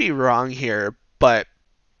 I could be wrong here, but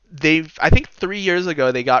I think 3 years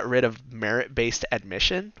ago they got rid of merit-based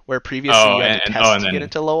admission, where previously you had to test and to get then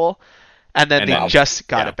into Lowell, and then and they then just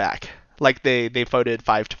got yeah. it back. Like they voted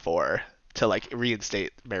 5-4 to like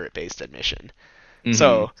reinstate merit-based admission. Mhm.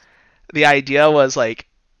 So the idea was like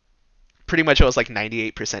pretty much it was like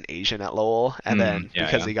 98% Asian at Lowell, and then Yeah,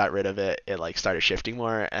 because yeah. they got rid of it, it like started shifting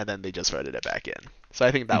more, and then they just voted it back in. So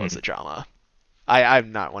I think that was Mhm. the drama.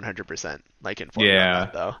 I'm not 100% like informed on Yeah.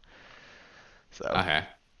 that though. So Okay.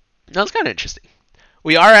 that was kind of interesting.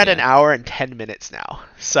 We are at an Yeah. hour and 10 minutes now,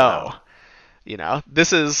 so Wow.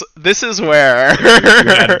 this is where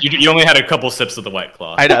You only had a couple sips of the White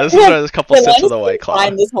Claw. I know this is where there's a couple Well, sips of Linus the White been Claw.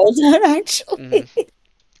 fine this whole time, actually.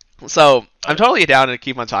 So I'm totally down to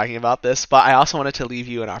keep on talking about this, but I also wanted to leave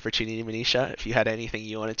you an opportunity, Manisha, if you had anything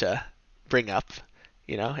you wanted to bring up,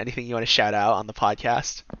 anything you want to shout out on the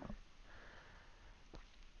podcast.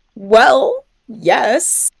 Well,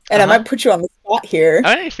 yes, and I Uh-huh. might put you on the spot here.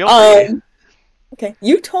 All right, feel free. Okay,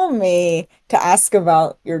 you told me to ask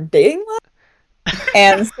about your dating life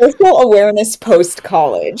and social awareness post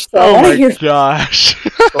college. So I Oh want to my hear, gosh.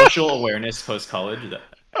 Social awareness post college.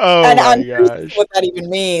 Oh and my I'm curious gosh. what that even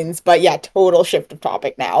means. But yeah, total shift of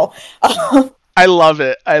topic now. I love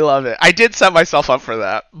it. I love it. I did set myself up for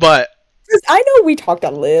that, but 'Cause I know we talked a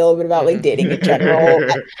little bit about like dating in general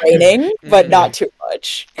at training, but not too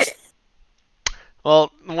much.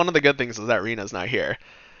 well, one of the good things is that Rena's not here.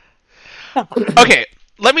 Okay,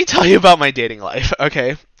 let me tell you about my dating life,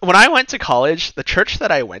 okay? When I went to college, the church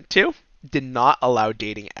that I went to did not allow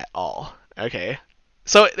dating at all, okay?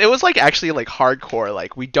 So it was like actually like hardcore,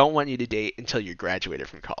 like we don't want you to date until you graduated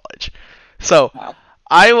from college. So Wow.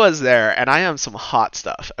 I was there and I am some hot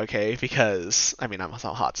stuff, okay? Because I mean I'm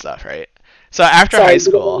some hot stuff, right? So after Sorry, high you didn't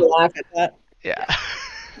school, really laugh at that.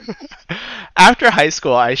 yeah. After high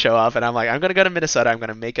school, I show up and I'm like, I'm gonna go to Minnesota. I'm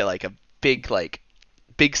gonna make it like a big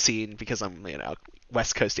scene because I'm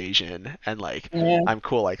West Coast Asian and like Yeah. I'm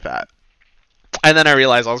cool like that. And then I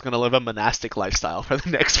realized I was gonna live a monastic lifestyle for the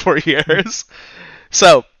next 4 years.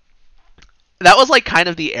 So that was like kind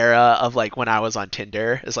of the era of like when I was on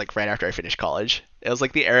Tinder. Is like right after I finished college. It was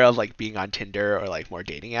like the era of like being on Tinder or like more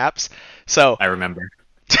dating apps. So I remember.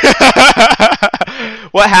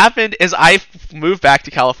 what happened is I moved back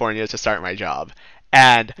to California to start my job,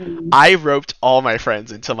 and I roped all my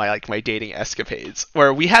friends into my dating escapades,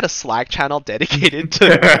 where we had a Slack channel dedicated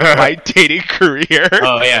to my dating career.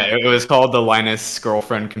 Oh yeah, it was called the Linus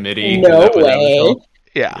Girlfriend Committee. No Is that what that was way. called?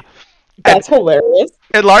 Yeah. That's hilarious.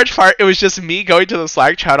 In large part, it was just me going to the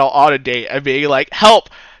Slack channel on a date and being like, "Help!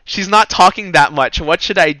 She's not talking that much. What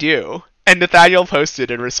should I do?" And Nathaniel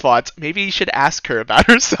posted in response, "Maybe you should ask her about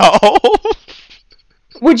herself."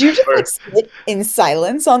 Would you just like sit in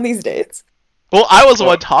silence on these dates? Well, I was the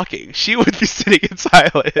one talking. She would be sitting in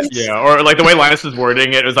silence. Yeah, or like the way Linus was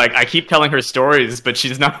wording it was like, I keep telling her stories, but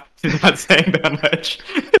she's not saying that much.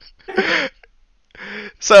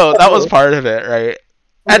 So that was part of it, right?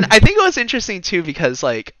 And I think it was interesting too because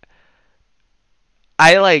like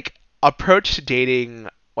I like approached dating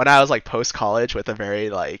when I was like post college with a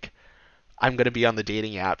very like I'm gonna be on the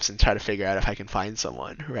dating apps and try to figure out if I can find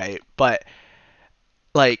someone, right? But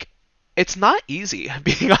like it's not easy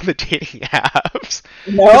being on the dating apps.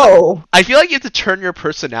 No. I feel like you have to turn your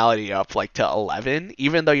personality up like to 11,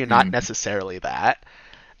 even though you're not necessarily that.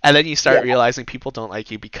 And then you start realizing people don't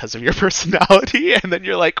like you because of your personality, and then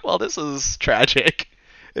you're like, well, this is tragic.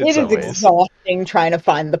 In It some is ways. exhausting trying to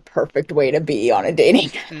find the perfect way to be on a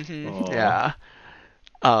dating. Yeah.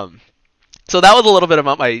 So that was a little bit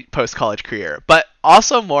about my post-college career, but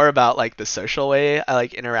also more about like the social way I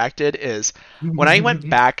like interacted is when I went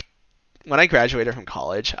back, when I graduated from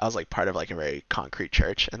college, I was like part of like a very concrete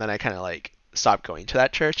church, and then I kind of like stopped going to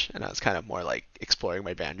that church, and I was kind of more like exploring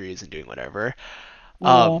my boundaries and doing whatever.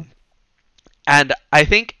 And I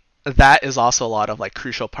think that is also a lot of like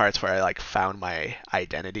crucial parts where I like found my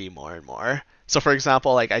identity more and more. So for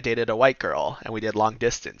example, like I dated a white girl and we did long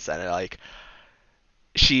distance, and like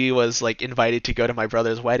she was like invited to go to my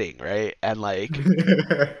brother's wedding, right? And like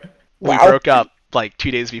we broke up like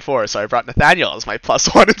 2 days before, so I brought Nathaniel as my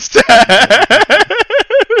 +1 instead.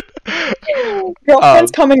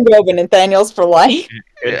 Girlfriends come and go, but Nathaniel's for life.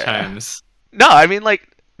 Good times. No, I mean like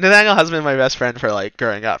Nathaniel has been my best friend for like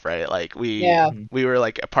growing up, right? Like we were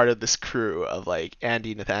like a part of this crew of like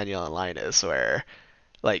Andy, Nathaniel, and Linus, where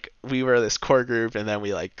like we were this core group, and then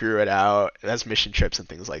we like grew it out as mission trips and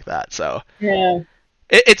things like that. So Yeah.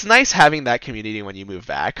 it's nice having that community when you move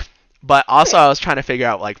back. But also I was trying to figure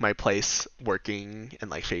out like my place working and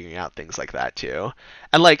like figuring out things like that too.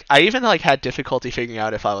 And like I even like had difficulty figuring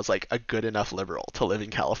out if I was like a good enough liberal to live in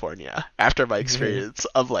California after my experience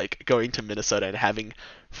of like going to Minnesota and having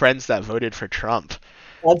friends that voted for Trump.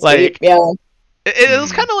 That's Like deep, yeah. it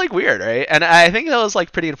was kind of like weird, right? And I think that was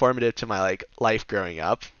like pretty informative to my like life growing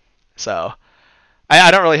up. So I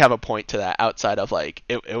don't really have a point to that outside of like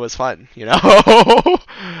it was fun, you know.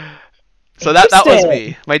 So that was Interesting.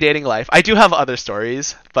 me, my dating life. I do have other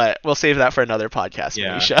stories, but we'll save that for another podcast,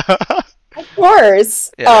 Yeah. Manisha. Of course.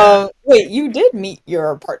 Yeah. Wait, you did meet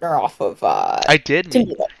your partner off of I did Tinder,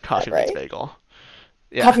 meet Coffee right? Meets Bagel.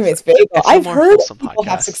 Yeah, Coffee Mates Bagel. it's a I've more heard wholesome people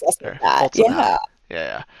have podcast, success or with that. wholesome Yeah. app.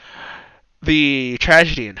 Yeah. The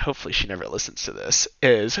tragedy, and hopefully she never listens to this,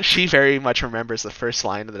 is she very much remembers the first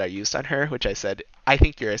line that I used on her, which I said, "I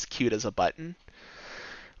think you're as cute as a button."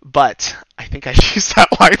 But I think I used that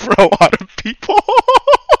line for a lot of people.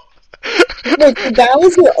 Wait, that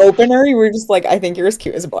was your opener? You were just like, I think you're as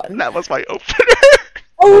cute as a button. That was my opener.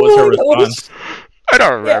 Oh What was her my God. response? I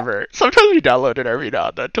don't remember. Sometimes we download it every now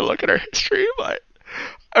and then to look at her history, but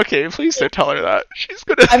okay, please don't tell her that. She's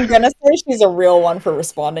gonna. I'm gonna say she's a real one for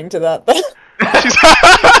responding to that. She's...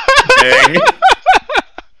 Dang.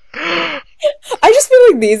 I just feel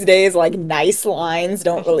like these days, like, nice lines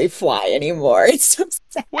don't really fly anymore. It's so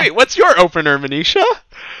sad. Wait, what's your opener, Manisha?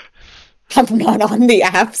 I'm not on the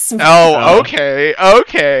apps. Oh, okay.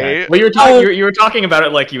 Well, you were talking about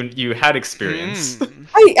it like you had experience. Mm.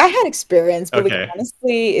 I had experience, but Okay. like,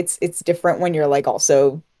 honestly, it's different when you're like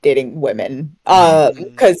also dating women, Mm.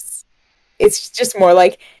 because it's just more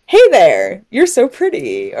like, hey there, you're so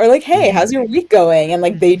pretty, or like, hey, how's your week going? And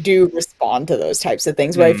like they do respond to those types of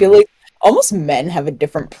things, but I feel like almost men have a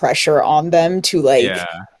different pressure on them to like Yeah.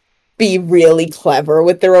 be really clever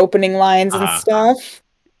with their opening lines and stuff.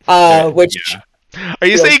 Which Yeah. Are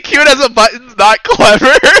you Yeah. saying cute as a button's not clever?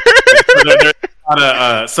 So there's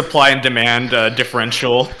not a supply and demand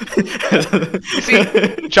differential.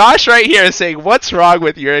 See, Josh right here is saying, "What's wrong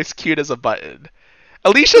with you're as cute as a button?"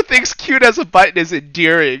 Alicia thinks cute as a button is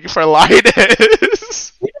endearing for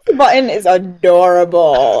Linus. the button is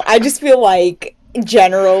adorable. I just feel like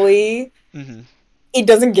generally Mhm. it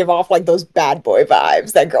doesn't give off like those bad boy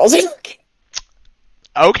vibes that girls are looking.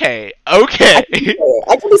 Okay.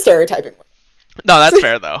 I could be stereotyping. No, that's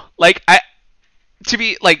fair though. Like to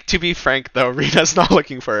be frank though, Rita's not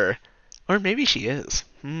looking for, or maybe she is.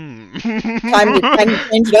 Time to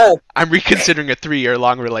change it up. I'm reconsidering a 3-year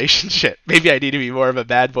long relationship. Maybe I need to be more of a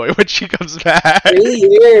bad boy when she comes back. 3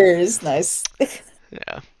 years, nice.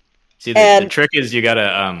 Yeah. See, the And- trick is you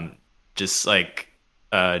gotta just like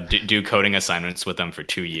do coding assignments with them for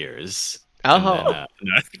 2 years. And Oh,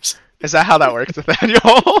 then, is that how that works, Nathaniel?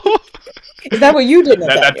 Is that what you did?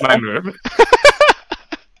 that's my Nathaniel? move.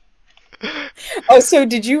 Oh, so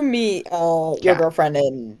did you meet your Yeah. girlfriend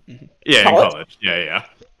in? Yeah, College? in college. Yeah.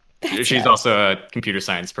 She's nice. also a computer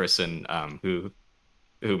science person who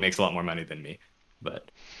makes a lot more money than me. But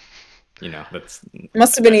you know, that's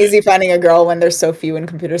Must have been easy finding a girl when there's so few in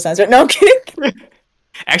computer science. Right? No I'm kidding.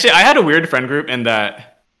 actually I had a weird friend group in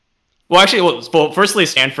that. Well, firstly,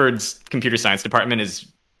 Stanford's computer science department is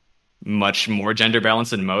much more gender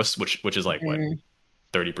balanced than most, which is like what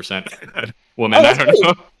 30% women. Oh, I that's don't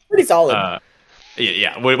know. Pretty solid.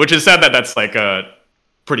 Yeah, which is sad that that's like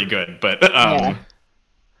pretty good, but Yeah.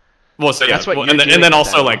 well, so yeah, That's what well, you're and then doing,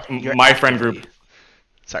 also Nathaniel. like You're my friend actively- group.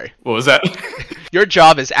 Sorry. What was that? Your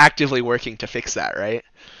job is actively working to fix that, right?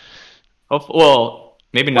 Well,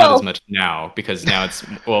 maybe not Well- as much now because now it's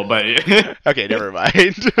but Okay, never mind.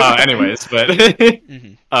 anyways, but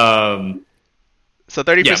Mhm. So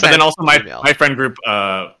 30%. yeah, but then also my female. friend group.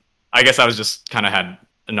 I guess I was just kind of had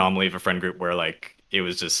anomaly of a friend group where like it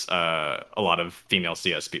was just a lot of female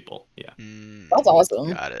CS people. Yeah, Mm, That's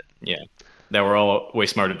awesome. Got it. that were all way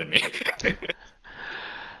smarter than me.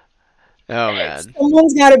 Oh man.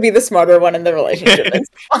 Someone's got to be the smarter one in the relationship.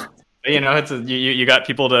 You know, you got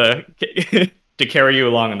people to to carry you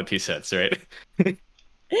along in the piece sets, right?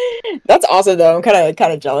 That's awesome though. I'm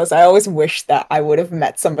kind of jealous. I always wish that I would have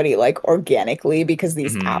met somebody like organically because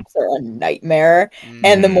these Mhm. apps are a nightmare.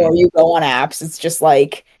 And the more you go on apps, it's just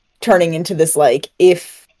like turning into this like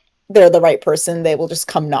if they're the right person, they will just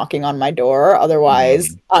come knocking on my door.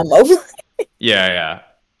 Otherwise, I'm over. Yeah.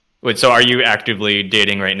 Wait, so are you actively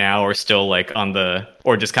dating right now, or still like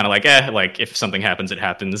or just kind of like like if something happens, it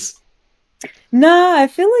happens? Nah, I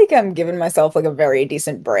feel like I'm giving myself like a very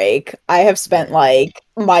decent break. I have spent like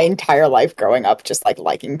my entire life growing up just like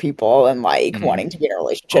liking people and like Mhm. wanting to be in a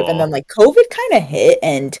relationship. And Aw. then like COVID kind of hit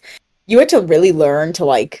and you had to really learn to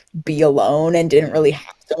like be alone and didn't really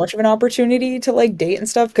have so much of an opportunity to like date and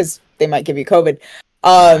stuff because they might give you COVID.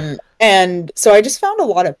 And so I just found a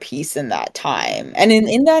lot of peace in that time. And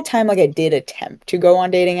in that time, like I did attempt to go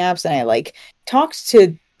on dating apps and I like talked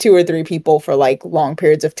to 2 or 3 people for like long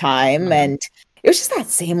periods of time. And it was just that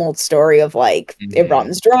same old story of like it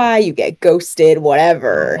runs dry, you get ghosted,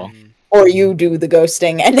 whatever. Or you do the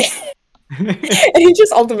ghosting and and it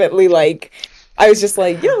just ultimately like I was just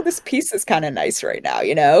like, this piece is kind of nice right now,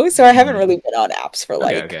 So I haven't really been on apps for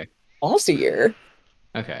like almost a year.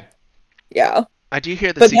 Okay. Yeah. I do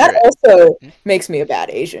hear the but secret. That also makes me a bad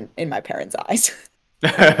Asian in my parents' eyes.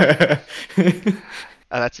 Oh,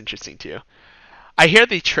 that's interesting too. I hear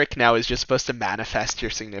the trick now is just supposed to manifest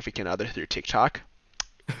your significant other through TikTok,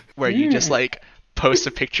 where you just like post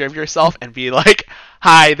a picture of yourself and be like,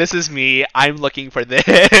 "Hi, this is me. I'm looking for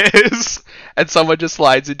this," and someone just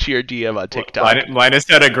slides into your DM on TikTok. Linus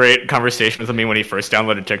had a great conversation with me when he first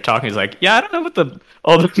downloaded TikTok. He's like, "Yeah, I don't know what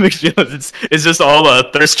all the mixed feelings. It's just all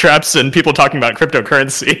thirst traps and people talking about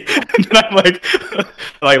cryptocurrency." And I'm like,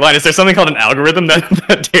 Linus, there's something called an algorithm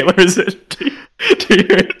that tailors it to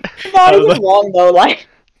your. Not even wrong though, like.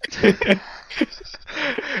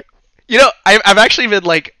 I've actually been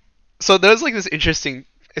like. So there was like this interesting.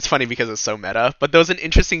 It's funny because it's so meta, but there was an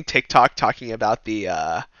interesting TikTok talking about the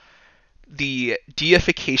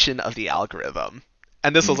deification of the algorithm,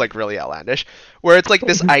 and this was like really outlandish, where it's like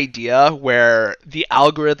this idea where the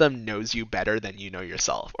algorithm knows you better than you know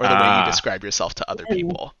yourself, or the way you describe yourself to other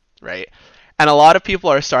people, right? And a lot of people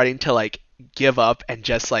are starting to like give up and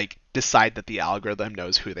just like decide that the algorithm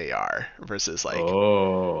knows who they are versus like.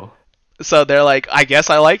 Oh. So they're like, I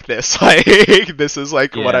guess I like this. Like, this is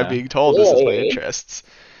like what I'm being told. This is my interests.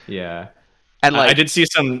 Yeah. And like, I did see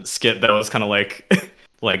some skit that was kind of like,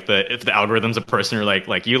 if the algorithm's a person, or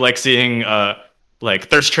like you like seeing like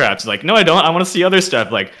thirst traps. Like, no, I don't. I want to see other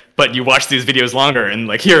stuff. Like, but you watch these videos longer, and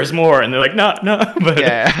like here's more, and they're like, no. But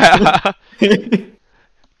yeah.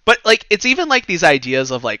 But like, it's even like these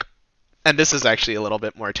ideas of like, and this is actually a little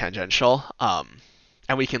bit more tangential.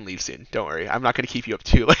 And we can leave soon. Don't worry. I'm not going to keep you up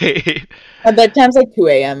too late. At that time's like 2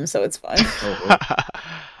 a.m., so it's fine.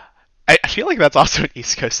 I feel like that's also an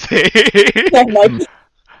East Coast thing.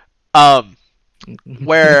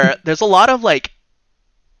 Where there's a lot of like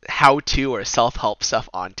how-to or self-help stuff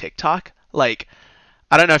on TikTok. Like,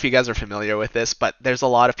 I don't know if you guys are familiar with this, but there's a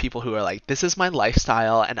lot of people who are like, this is my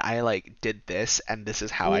lifestyle, and I like did this, and this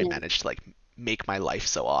is how I managed to like make my life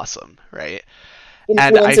so awesome, right?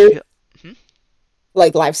 And I feel.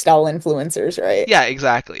 Like lifestyle influencers, right? Yeah,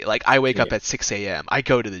 exactly. Like I wake up at 6 a.m., I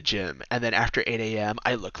go to the gym, and then after 8 a.m.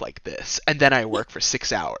 I look like this, and then I work for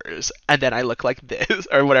 6 hours, and then I look like this,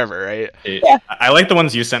 or whatever, right? Yeah. I like the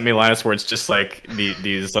ones you sent me, Linus, where it's just like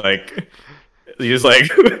these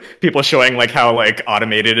people showing like how like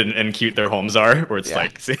automated and cute their homes are, where it's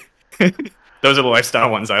like, see, those are the lifestyle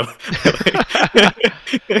ones I like.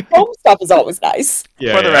 Home stuff is always nice.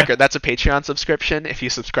 Yeah, for the record, that's a Patreon subscription. If you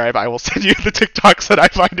subscribe, I will send you the TikToks that I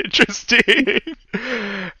find interesting.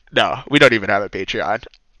 No, we don't even have a Patreon.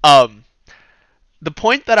 The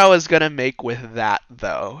point that I was going to make with that,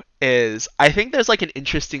 though, is I think there's like an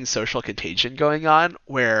interesting social contagion going on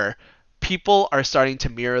where people are starting to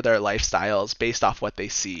mirror their lifestyles based off what they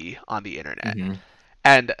see on the internet. Mm-hmm.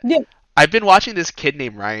 And I've been watching this kid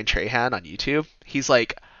named Ryan Trahan on YouTube. He's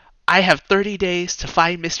like, I have 30 days to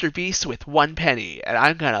find Mr. Beast with 1 penny, and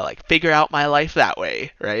I'm gonna like figure out my life that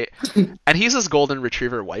way, right? And he's this golden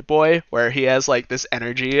retriever white boy where he has like this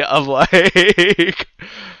energy of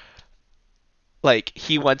like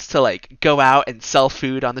he wants to like go out and sell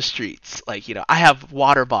food on the streets. Like, I have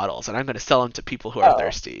water bottles and I'm gonna sell them to people who are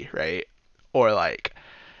thirsty, right? Or like,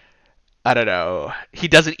 I don't know, he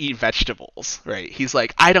doesn't eat vegetables, right? He's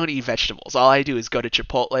like, I don't eat vegetables. All I do is go to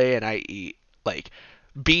Chipotle and I eat like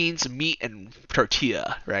beans, meat, and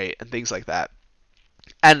tortilla, right? And things like that.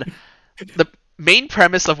 And the main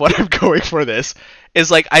premise of what I'm going for this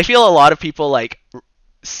is like, I feel a lot of people like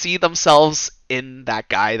see themselves in that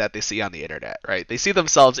guy that they see on the internet, right? They see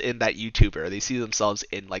themselves in that YouTuber, they see themselves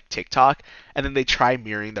in like TikTok, and then they try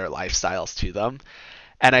mirroring their lifestyles to them.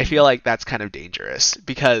 And I feel like that's kind of dangerous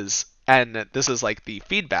because, and this is like the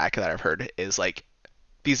feedback that I've heard, is like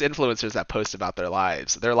these influencers that post about their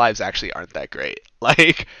lives actually aren't that great.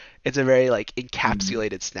 Like, it's a very like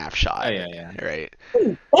encapsulated snapshot, right?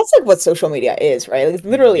 That's like what social media is, right? Like, it's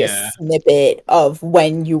literally a snippet of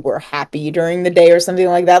when you were happy during the day or something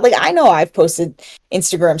like that. Like, I know I've posted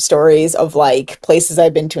Instagram stories of like places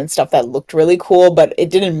I've been to and stuff that looked really cool, but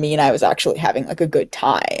it didn't mean I was actually having like a good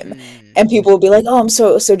time. And people will be like, "Oh, I'm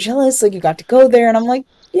so jealous! Like, you got to go there," and I'm like,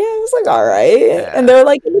 yeah, it was like all right. Yeah. And they're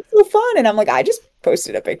like, it looks so fun. And I'm like, I just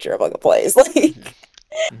posted a picture of like a place. Like,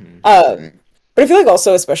 Mhm. but I feel like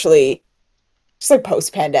also, especially just like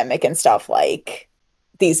post-pandemic and stuff, like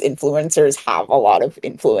these influencers have a lot of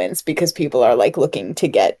influence because people are like looking to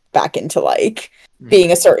get back into like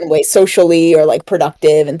being a certain way socially or like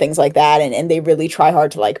productive and things like that. And they really try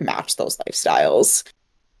hard to like match those lifestyles.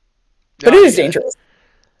 But No, it I is get it. dangerous.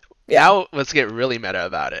 Yeah. Now let's get really meta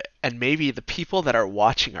about it. And maybe the people that are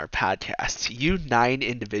watching our podcasts, you 9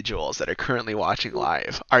 individuals that are currently watching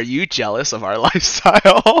live, are you jealous of our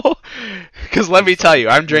lifestyle? Because let me tell you,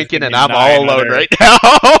 I'm drinking and I'm all alone right now.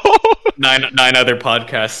 Nine other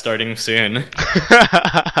podcasts starting soon.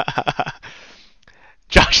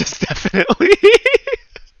 Josh is definitely.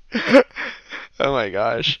 Oh my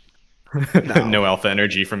gosh. No alpha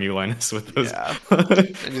energy from you, Linus, with those. Yeah. I'm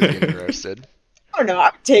just getting roasted. I don't know. I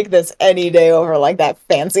would take this any day over like that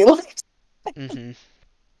fancy life. Hmm.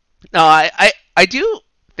 No, I do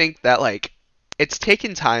think that like it's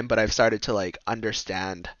taken time, but I've started to like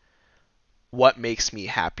understand what makes me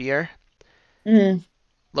happier, Mm.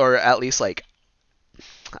 or at least like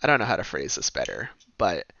I don't know how to phrase this better,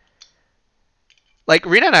 but like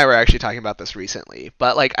Rena and I were actually talking about this recently,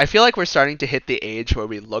 but like I feel like we're starting to hit the age where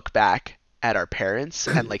we look back at our parents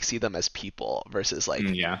and like see them as people versus like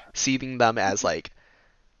Yeah. seeing them as like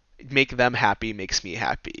make them happy makes me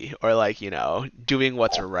happy, or like, you know, doing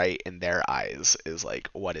what's right in their eyes is like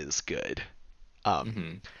what is good.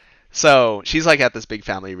 Hmm. So she's like at this big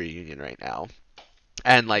family reunion right now,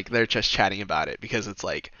 and like they're just chatting about it because it's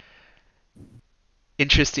like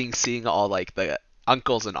interesting seeing all like the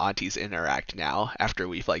uncles and aunties interact now after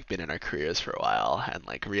we've like been in our careers for a while, and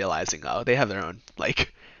like realizing, oh, they have their own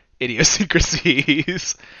like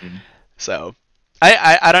idiosyncrasies. Mhm. So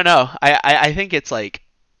I don't know. I think it's like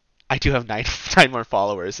I do have nine more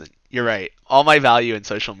followers, and you're right. All my value in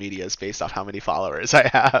social media is based off how many followers I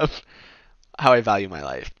have, how I value my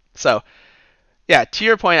life. So yeah, to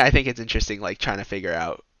your point, I think it's interesting like trying to figure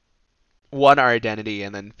out one, our identity,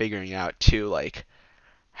 and then figuring out two, like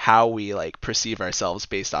how we like perceive ourselves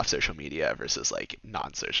based off social media versus like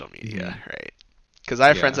non-social media, right? Because I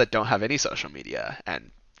have friends Yeah. that don't have any social media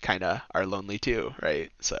and kind of are lonely too, right?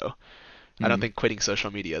 So I don't Mhm. think quitting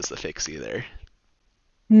social media is the fix either.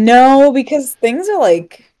 No, because things are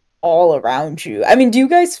like all around you. I mean, do you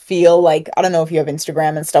guys feel like, I don't know if you have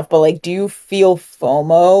Instagram and stuff, but like, do you feel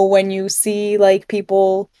FOMO when you see like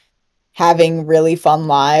people having really fun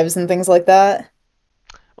lives and things like that?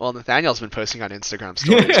 Well, Nathaniel's been posting on Instagram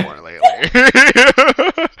stories more lately.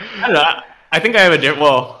 I don't know. I think I have a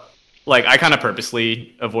well, like I kind of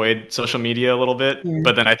purposely avoid social media a little bit, Mm.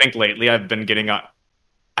 but then I think lately I've been getting on.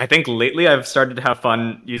 I think lately I've started to have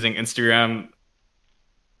fun using Instagram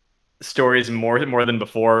stories more than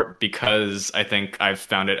before because I think I've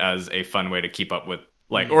found it as a fun way to keep up with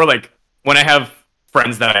or like when I have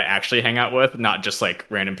friends that I actually hang out with, not just like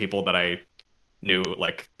random people that I knew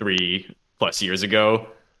like 3+ years ago,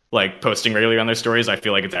 like posting regularly on their stories. I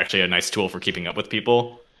feel like it's actually a nice tool for keeping up with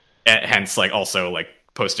people. Hence, like also like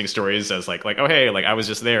posting stories as like oh hey, like I was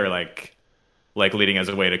just there, like leading as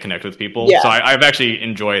a way to connect with people. So Yeah. I've actually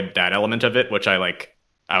enjoyed that element of it, which I like.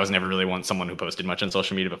 I was never really someone who posted much on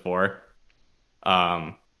social media before.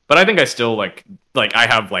 But I think I still like I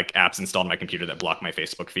have like apps installed on my computer that block my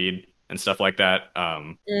Facebook feed and stuff like that.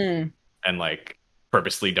 Mm. And like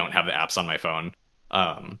purposely don't have the apps on my phone.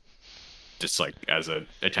 Just like as a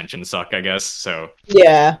attention suck, I guess. So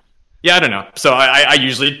Yeah. yeah, I don't know. So I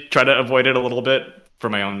usually try to avoid it a little bit for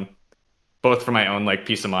my own, both for my own like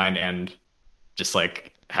peace of mind and just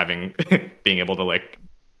like having being able to like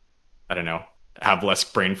I don't know have less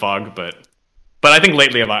brain fog. But I think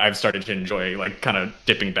lately I've started to enjoy like kind of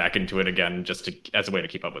dipping back into it again just to as a way to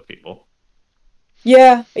keep up with people.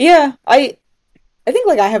 Yeah. Yeah. I think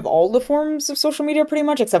like I have all the forms of social media pretty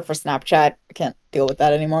much except for Snapchat. I can't deal with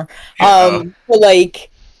that anymore. Yeah. But like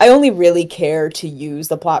I only really care to use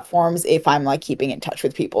the platforms if I'm like keeping in touch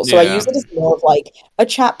with people. So I Yeah. use it as more of like a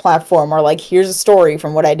chat platform or like here's a story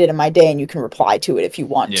from what I did in my day and you can reply to it if you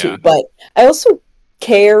want Yeah. to. But I also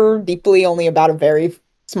care deeply only about a very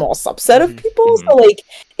small subset of Mhm. people. So like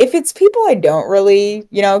if it's people I don't really,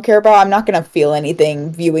 care about, I'm not gonna feel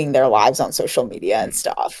anything viewing their lives on social media and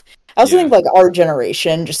stuff. I also Yeah. think like our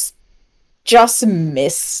generation just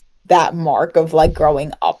miss that mark of like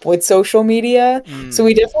growing up with social media. So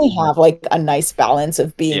we definitely have like a nice balance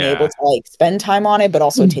of being able Yeah. to like spend time on it, but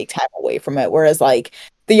also take time away from it. Whereas like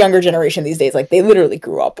the younger generation these days, like they literally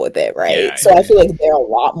grew up with it, right? Yeah. So I feel like they're a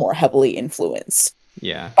lot more heavily influenced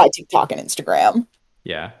Yeah. by TikTok and Instagram.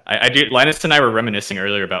 Yeah, I do. Linus and I were reminiscing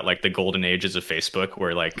earlier about like the golden ages of Facebook,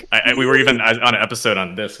 where like we were even on an episode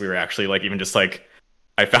on this. We were actually like even just like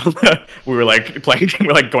I found that we were like playing,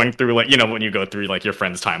 we're like going through like when you go through like your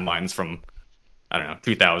friends' timelines from I don't know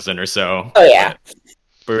 2000 or so. Oh yeah.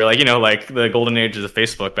 But we were like like the golden ages of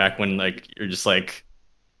Facebook back when like you're just like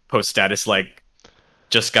post status like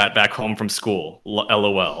just got back home from school,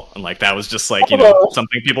 LOL, and like that was just like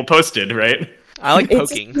something people posted, right? I like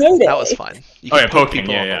It's poking. exciting. That was fun. You Oh, could yeah, poke poking,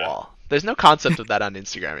 people yeah, on the yeah. wall. There's no concept of that on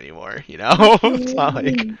Instagram anymore, It's not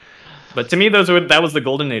like But to me, that was the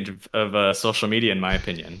golden age of social media, in my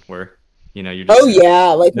opinion, where you just Oh yeah,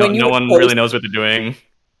 like no, when you no would one post, really knows what they're doing. It's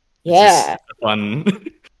yeah, just fun.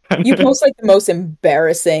 you post like the most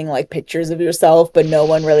embarrassing like pictures of yourself, but no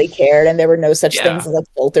one really cared, and there were no such Yeah. things as like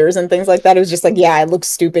filters and things like that. It was just like, yeah, I look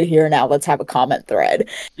stupid here now. Let's have a comment thread.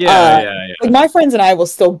 Yeah. Like my friends and I will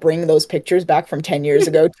still bring those pictures back from 10 years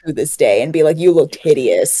ago to this day and be like, you looked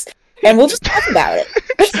hideous, and we'll just talk about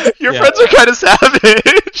it. your Yeah. friends are kind of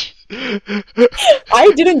savage.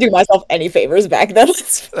 I didn't do myself any favors back then.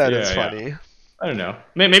 That is Yeah. funny. I don't know.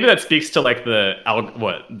 Maybe that speaks to like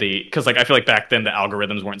because like I feel like back then the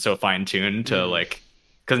algorithms weren't so fine tuned to like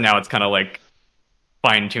because now it's kind of like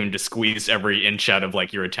fine tuned to squeeze every inch out of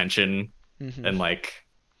like your attention Mhm. and like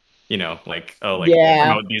like Yeah.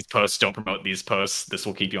 promote these posts, don't promote these posts. This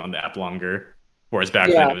will keep you on the app longer. Whereas back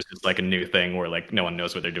Yeah. then it was just like a new thing where like no one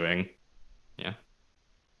knows what they're doing.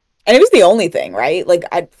 And it was the only thing, right? Like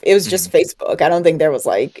it was just Facebook. I don't think there was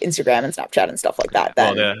like Instagram and Snapchat and stuff like that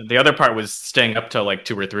then. Well, the other part was staying up till like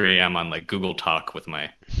 2 or 3 a.m. on like Google Talk with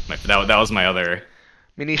my that was my other.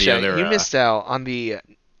 Minisha, other, you missed out on the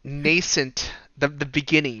nascent, the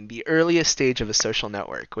beginning, the earliest stage of a social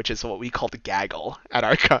network, which is what we call the Gaggle at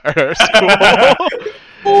our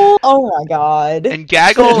school. Oh my god. And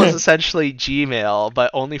Gaggle was essentially Gmail,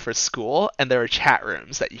 but only for school, and there were chat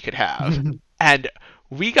rooms that you could have. And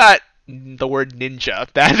we got the word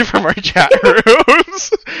ninja banned from our chat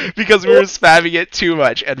rooms because we were spamming it too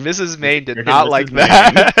much, and Mrs. Main did not like Mrs.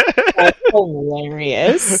 Main. that. That's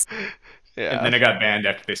hilarious. Yeah, And then it got banned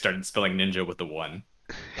after they started spelling ninja with the 1.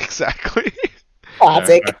 exactly.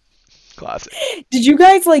 Classic. Classic. Did you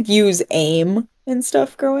guys like use AIM and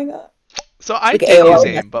stuff growing up? So I Like did AOL. use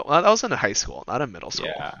AIM, but that was in high school, not in middle school.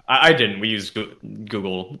 Yeah, I didn't. We used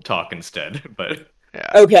Google Talk instead, but Yeah.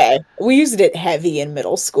 Okay. We used it heavy in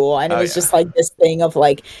middle school, and it Oh, was yeah. just like this thing of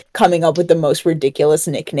like coming up with the most ridiculous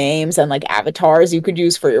nicknames and like avatars you could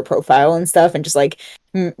use for your profile and stuff, and just like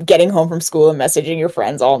getting home from school and messaging your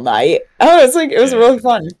friends all night. Oh, it was Yeah. really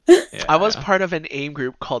fun. yeah. I was part of an AIM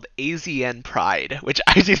group called AZN Pride, which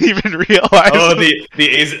I didn't even realize. Oh, the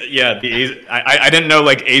I didn't know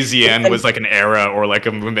like AZN was like an era or like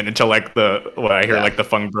a movement until like I hear Yeah. like the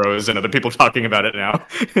Fung Bros and other people talking about it now.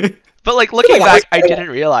 But like looking Yeah, back, I I was- didn't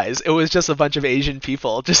realize it was just a bunch of Asian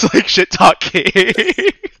people just like shit talking.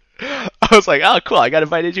 I was like, oh cool, I got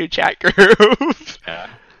invited to a chat group. Yeah.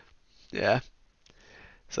 Yeah.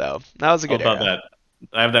 So that was a All good about era.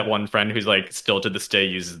 that. I have that one friend who's like still to this day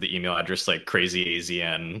uses the email address like crazy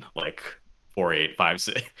AZN like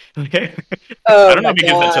 4856. Okay. Oh I don't know my if he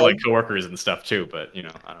gives that to God. like coworkers and stuff too, but I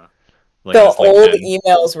don't know. Like, The it's, like, old been-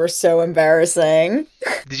 emails were so embarrassing.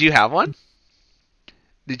 Did you have one?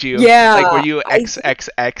 Did you? Yeah, Like, were you I-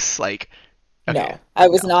 XXX like? Okay. No, I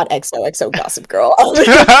was not XOXO Gossip Girl.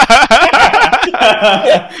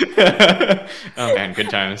 Oh man, good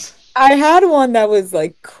times. I had one that was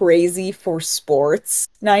like Crazy for Sports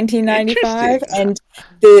 1995, Interesting. and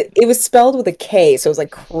it was spelled with a K, so it was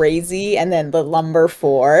like crazy and then the number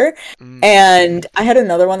 4. Mm. And I had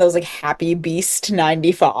another one that was like Happy Beast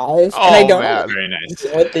 95, and I Oh, don't man. know Very what nice. to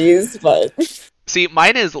do with these, but See,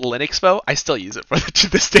 mine is Linuxpo. I still use it to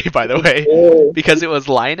this day, by the way, oh, because it was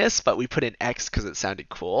Linus, but we put an X because it sounded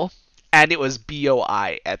cool, and it was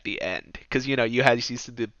BOI at the end because you used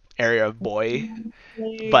to the area of boy,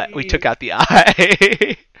 but we took out the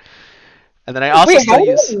I. And then I also wait, how still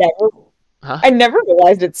did use Huh? I never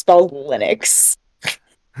realized it spelled Linux.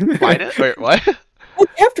 Linus. Wait, what? I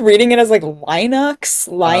kept reading it as like Linux,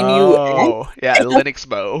 Linux. Oh, yeah,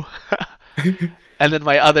 Linuxbo. And then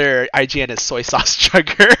my other IGN is Soy Sauce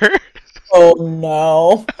Chugger, Oh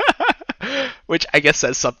no. which I guess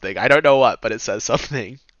says something. I don't know what, but it says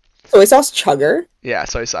something. Soy sauce chugger. Yeah,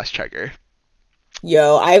 Soy Sauce Chugger.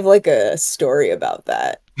 Yo, I have like a story about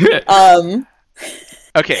that. Um,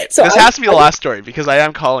 Okay, So this I- has to be the last story because I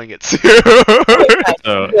am calling it soon.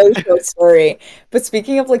 So really short story. But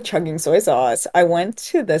speaking of like chugging soy sauce, I went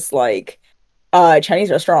to this like Chinese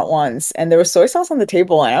restaurant once, and there was soy sauce on the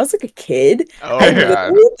table, and I was like a kid. Oh I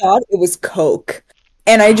god. literally thought it was Coke,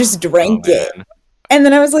 and I just drank it, man. and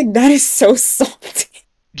then I was like, "That is so salty."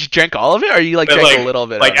 you drank all of it, or you like But, drank like, a little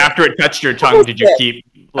bit? Like of it? after it touched your tongue, did you keep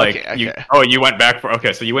like Okay, you? okay. Oh, you went back for.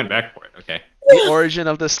 Okay, so you went back for it. Okay. The origin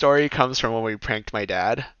of the story comes from when we pranked my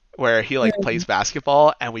dad, where he like Mm. plays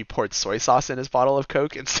basketball and we poured soy sauce in his bottle of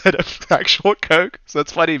Coke instead of actual Coke. So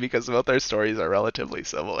it's funny because both our stories are relatively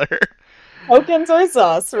similar. Coke and soy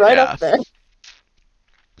sauce, right Yeah. up there.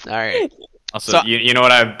 All right. Also, So- you know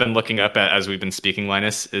what I've been looking up at as we've been speaking,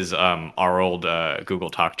 Linus, is our old Google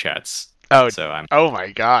Talk chats. Oh, So oh my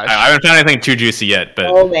gosh. I haven't found anything too juicy yet, but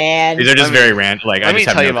Oh man. these are just Let me- very random. Like I Let me just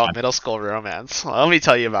have tell you no about middle school romance. Let me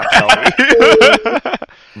tell you about Kelly.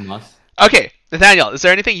 Must. Okay, Nathaniel, is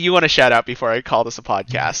there anything you want to shout out before I call this a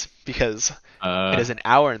podcast? Because it is an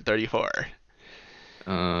hour and 34.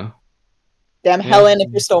 Damn, Helen,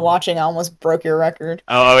 if you're still watching, I almost broke your record.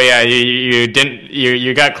 Oh yeah, you didn't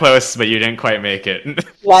you got close, but you didn't quite make it.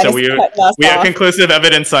 Linus So we cutting us have off. conclusive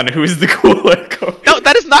evidence on who's the cooler. No,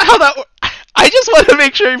 that is not how that works. I just want to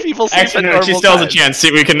make sure people see Actually, no, she still has a chance.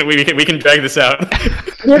 See, we can drag this out.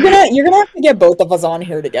 You're gonna have to get both of us on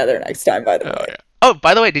here together next time. By the Oh, way, yeah. Oh,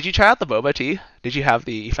 by the way, did you try out the boba tea? Did you have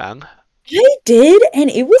the Ifang? I did, and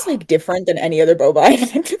it was like different than any other boba I've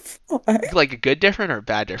had before. Like a good different or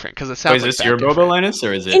bad different? Because it Wait, sounds is like this bad your different. boba, Linus,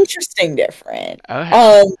 or is it? Interesting, different.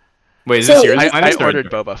 Okay. Wait, is so this yours? it was- I Linus, or-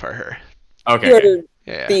 ordered boba for her. Okay. He okay. ordered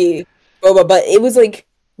Yeah. the boba, but it was like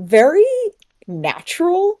very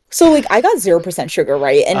natural. So like I got 0% sugar,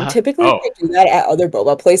 right? And Uh-huh. typically Oh. if I do that at other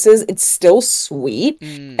boba places, it's still sweet.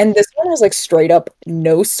 Mm. And this one was like straight up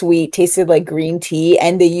no sweet, tasted like green tea,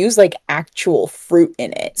 and they use like actual fruit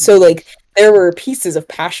in it. So like there were pieces of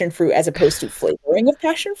passion fruit as opposed to flavoring of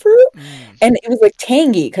passion fruit, Mm. and it was like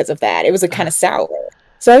tangy because of that. It was like kind of sour.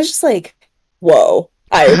 So I was just like, whoa.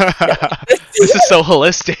 This is so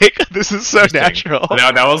holistic. This is so Interesting. natural.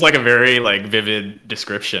 That was like a very like vivid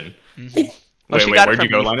description. Mhm. Well, Wait, she wait, got it where'd you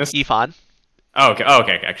from go, Linus? Ifan. Oh, okay. Oh,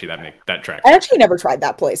 okay. Actually, that tracks. I actually never tried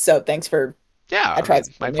that place, so thanks for Yeah, I tried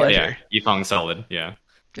my some, pleasure. Yeah, Yifeng solid. Yeah.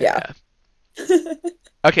 yeah.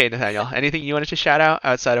 Okay, Nathaniel, anything you wanted to shout out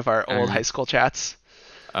outside of our old Um, high school chats?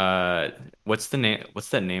 What's the name? What's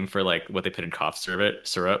that name for like what they put in cough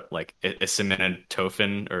syrup? Like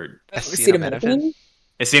acetaminophen or Acetaminophen?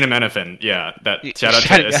 acetaminophen. Yeah, that Y- shout out to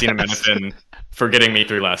shut it down. acetaminophen for getting me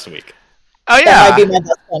through last week. Oh That yeah. might be my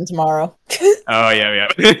best friend tomorrow. Oh yeah, yeah.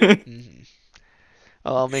 Mhm.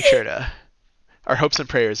 Well, I'll make sure to. Our hopes and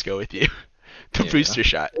prayers go with you. The Yeah. booster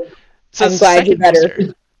shot. I'm glad you're second better.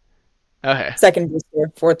 booster. Okay. Second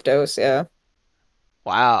booster, fourth dose, yeah.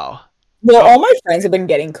 Wow. Well, Oh. all my friends have been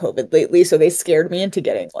getting COVID lately, so they scared me into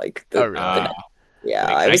getting like the, Oh, really? yeah.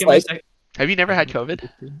 Wait, I can was get my like, sec- Have you never had COVID?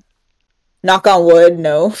 knock on wood,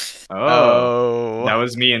 no. oh, that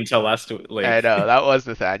was me until last week. Like, I know that was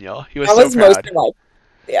Nathaniel. He was That so was most proud. of my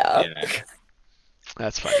yeah. yeah.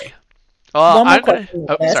 That's funny. Well, One more I'm gonna. question,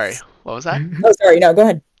 Oh, Dennis. sorry. What was that? Oh, sorry, no, go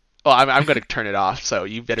ahead. Well, I'm gonna turn it off. So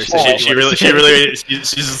you better say. Oh. what She you wanna really, say. she really,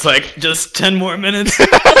 she's just like, just 10 more minutes.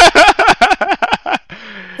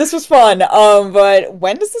 This was fun. But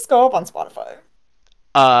when does this go up on Spotify?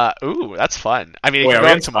 Ooh, that's fun. I mean, it Wait, can are go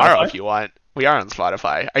we up on tomorrow Spotify? if you want. We are on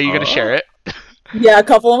Spotify. Are you gonna Oh. share it? Yeah, a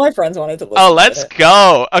couple of my friends wanted to listen. Oh, to let's it.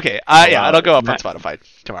 go. Okay. Yeah, wow. it'll go up on That- Spotify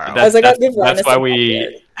tomorrow. I was like, I'll give Linus that's why some we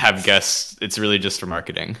update. have guests. It's really just for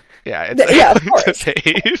marketing. Yeah, it's Yeah, of to course.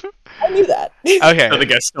 save. I knew that. Okay. So the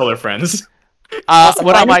guests still are friends. Awesome.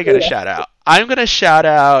 What am Mine I is gonna Buddha. shout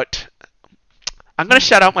out? I'm gonna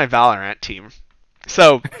shout out my Valorant team.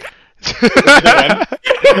 So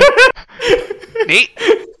Nate,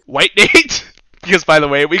 White Nate, because by the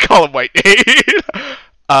way, we call him White Nate.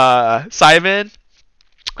 Simon,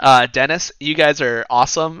 Dennis, you guys are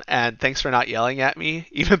awesome, and thanks for not yelling at me,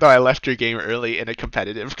 even though I left your game early in a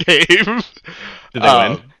competitive game. Did they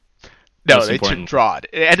win? No, Most they important. drawed.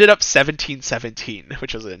 It ended up 17-17,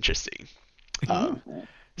 which was interesting.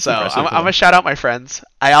 So impressive, I'm though. gonna shout out my friends.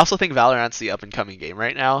 I also think Valorant's the up and coming game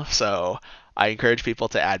right now, so I encourage people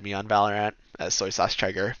to add me on Valorant as Soy Sauce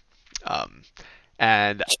Trigger.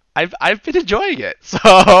 And I've been enjoying it, so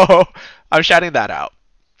I'm shouting that out.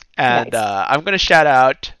 And Nice. I'm gonna shout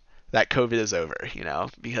out that COVID is over,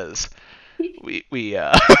 because we we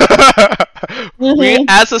as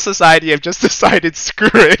a society have just decided screw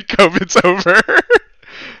it, COVID's over.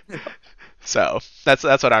 So that's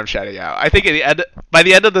what I'm shouting out. I think by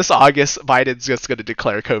the end of this August, Biden's just going to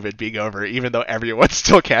declare COVID being over, even though everyone's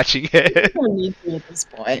still catching it. don't need to at this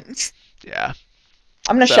point. Yeah.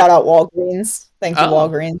 I'm gonna So- shout out Walgreens. Thank you, Oh.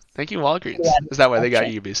 Walgreens. Thank you, Walgreens. Yeah. Is that why they got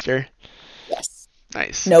Okay. you a booster? Yes.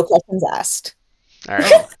 Nice. No questions asked. All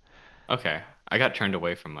right. Okay, I got turned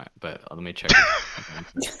away from my, but let me check.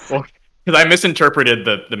 Well, because I misinterpreted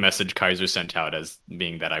the message Kaiser sent out as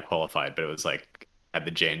being that I qualified, but it was like had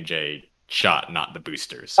the J&J shot, not the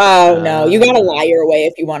boosters. Oh no, you gotta lie your way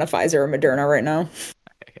if you want a Pfizer or Moderna right now.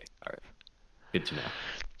 Okay, all right, good to know.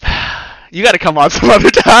 You got to come on some other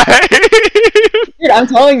time. Dude, I'm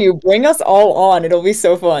telling you, bring us all on. It'll be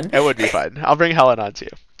so fun. It would be fun. I'll bring Helen on too.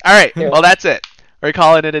 All right. Yeah. Well, that's it. We're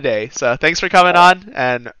calling it a day. So thanks for coming on.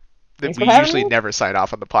 And Thanks we for having usually me. never sign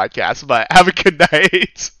off on the podcast, but have a good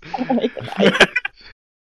night. Good night.